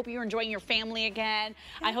hear. I hope you're enjoying your family again.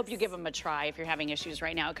 Yes. I hope you give them a try if you're having issues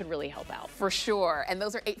right now. It could really help out. For sure. And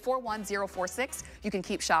those are 841-046. You can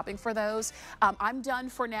keep shopping for those. I'm done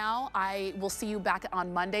for now. I will see you back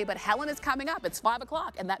on Monday, but Helen is coming up. It's 5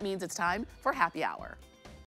 o'clock, and that means it's time for Happy Hour.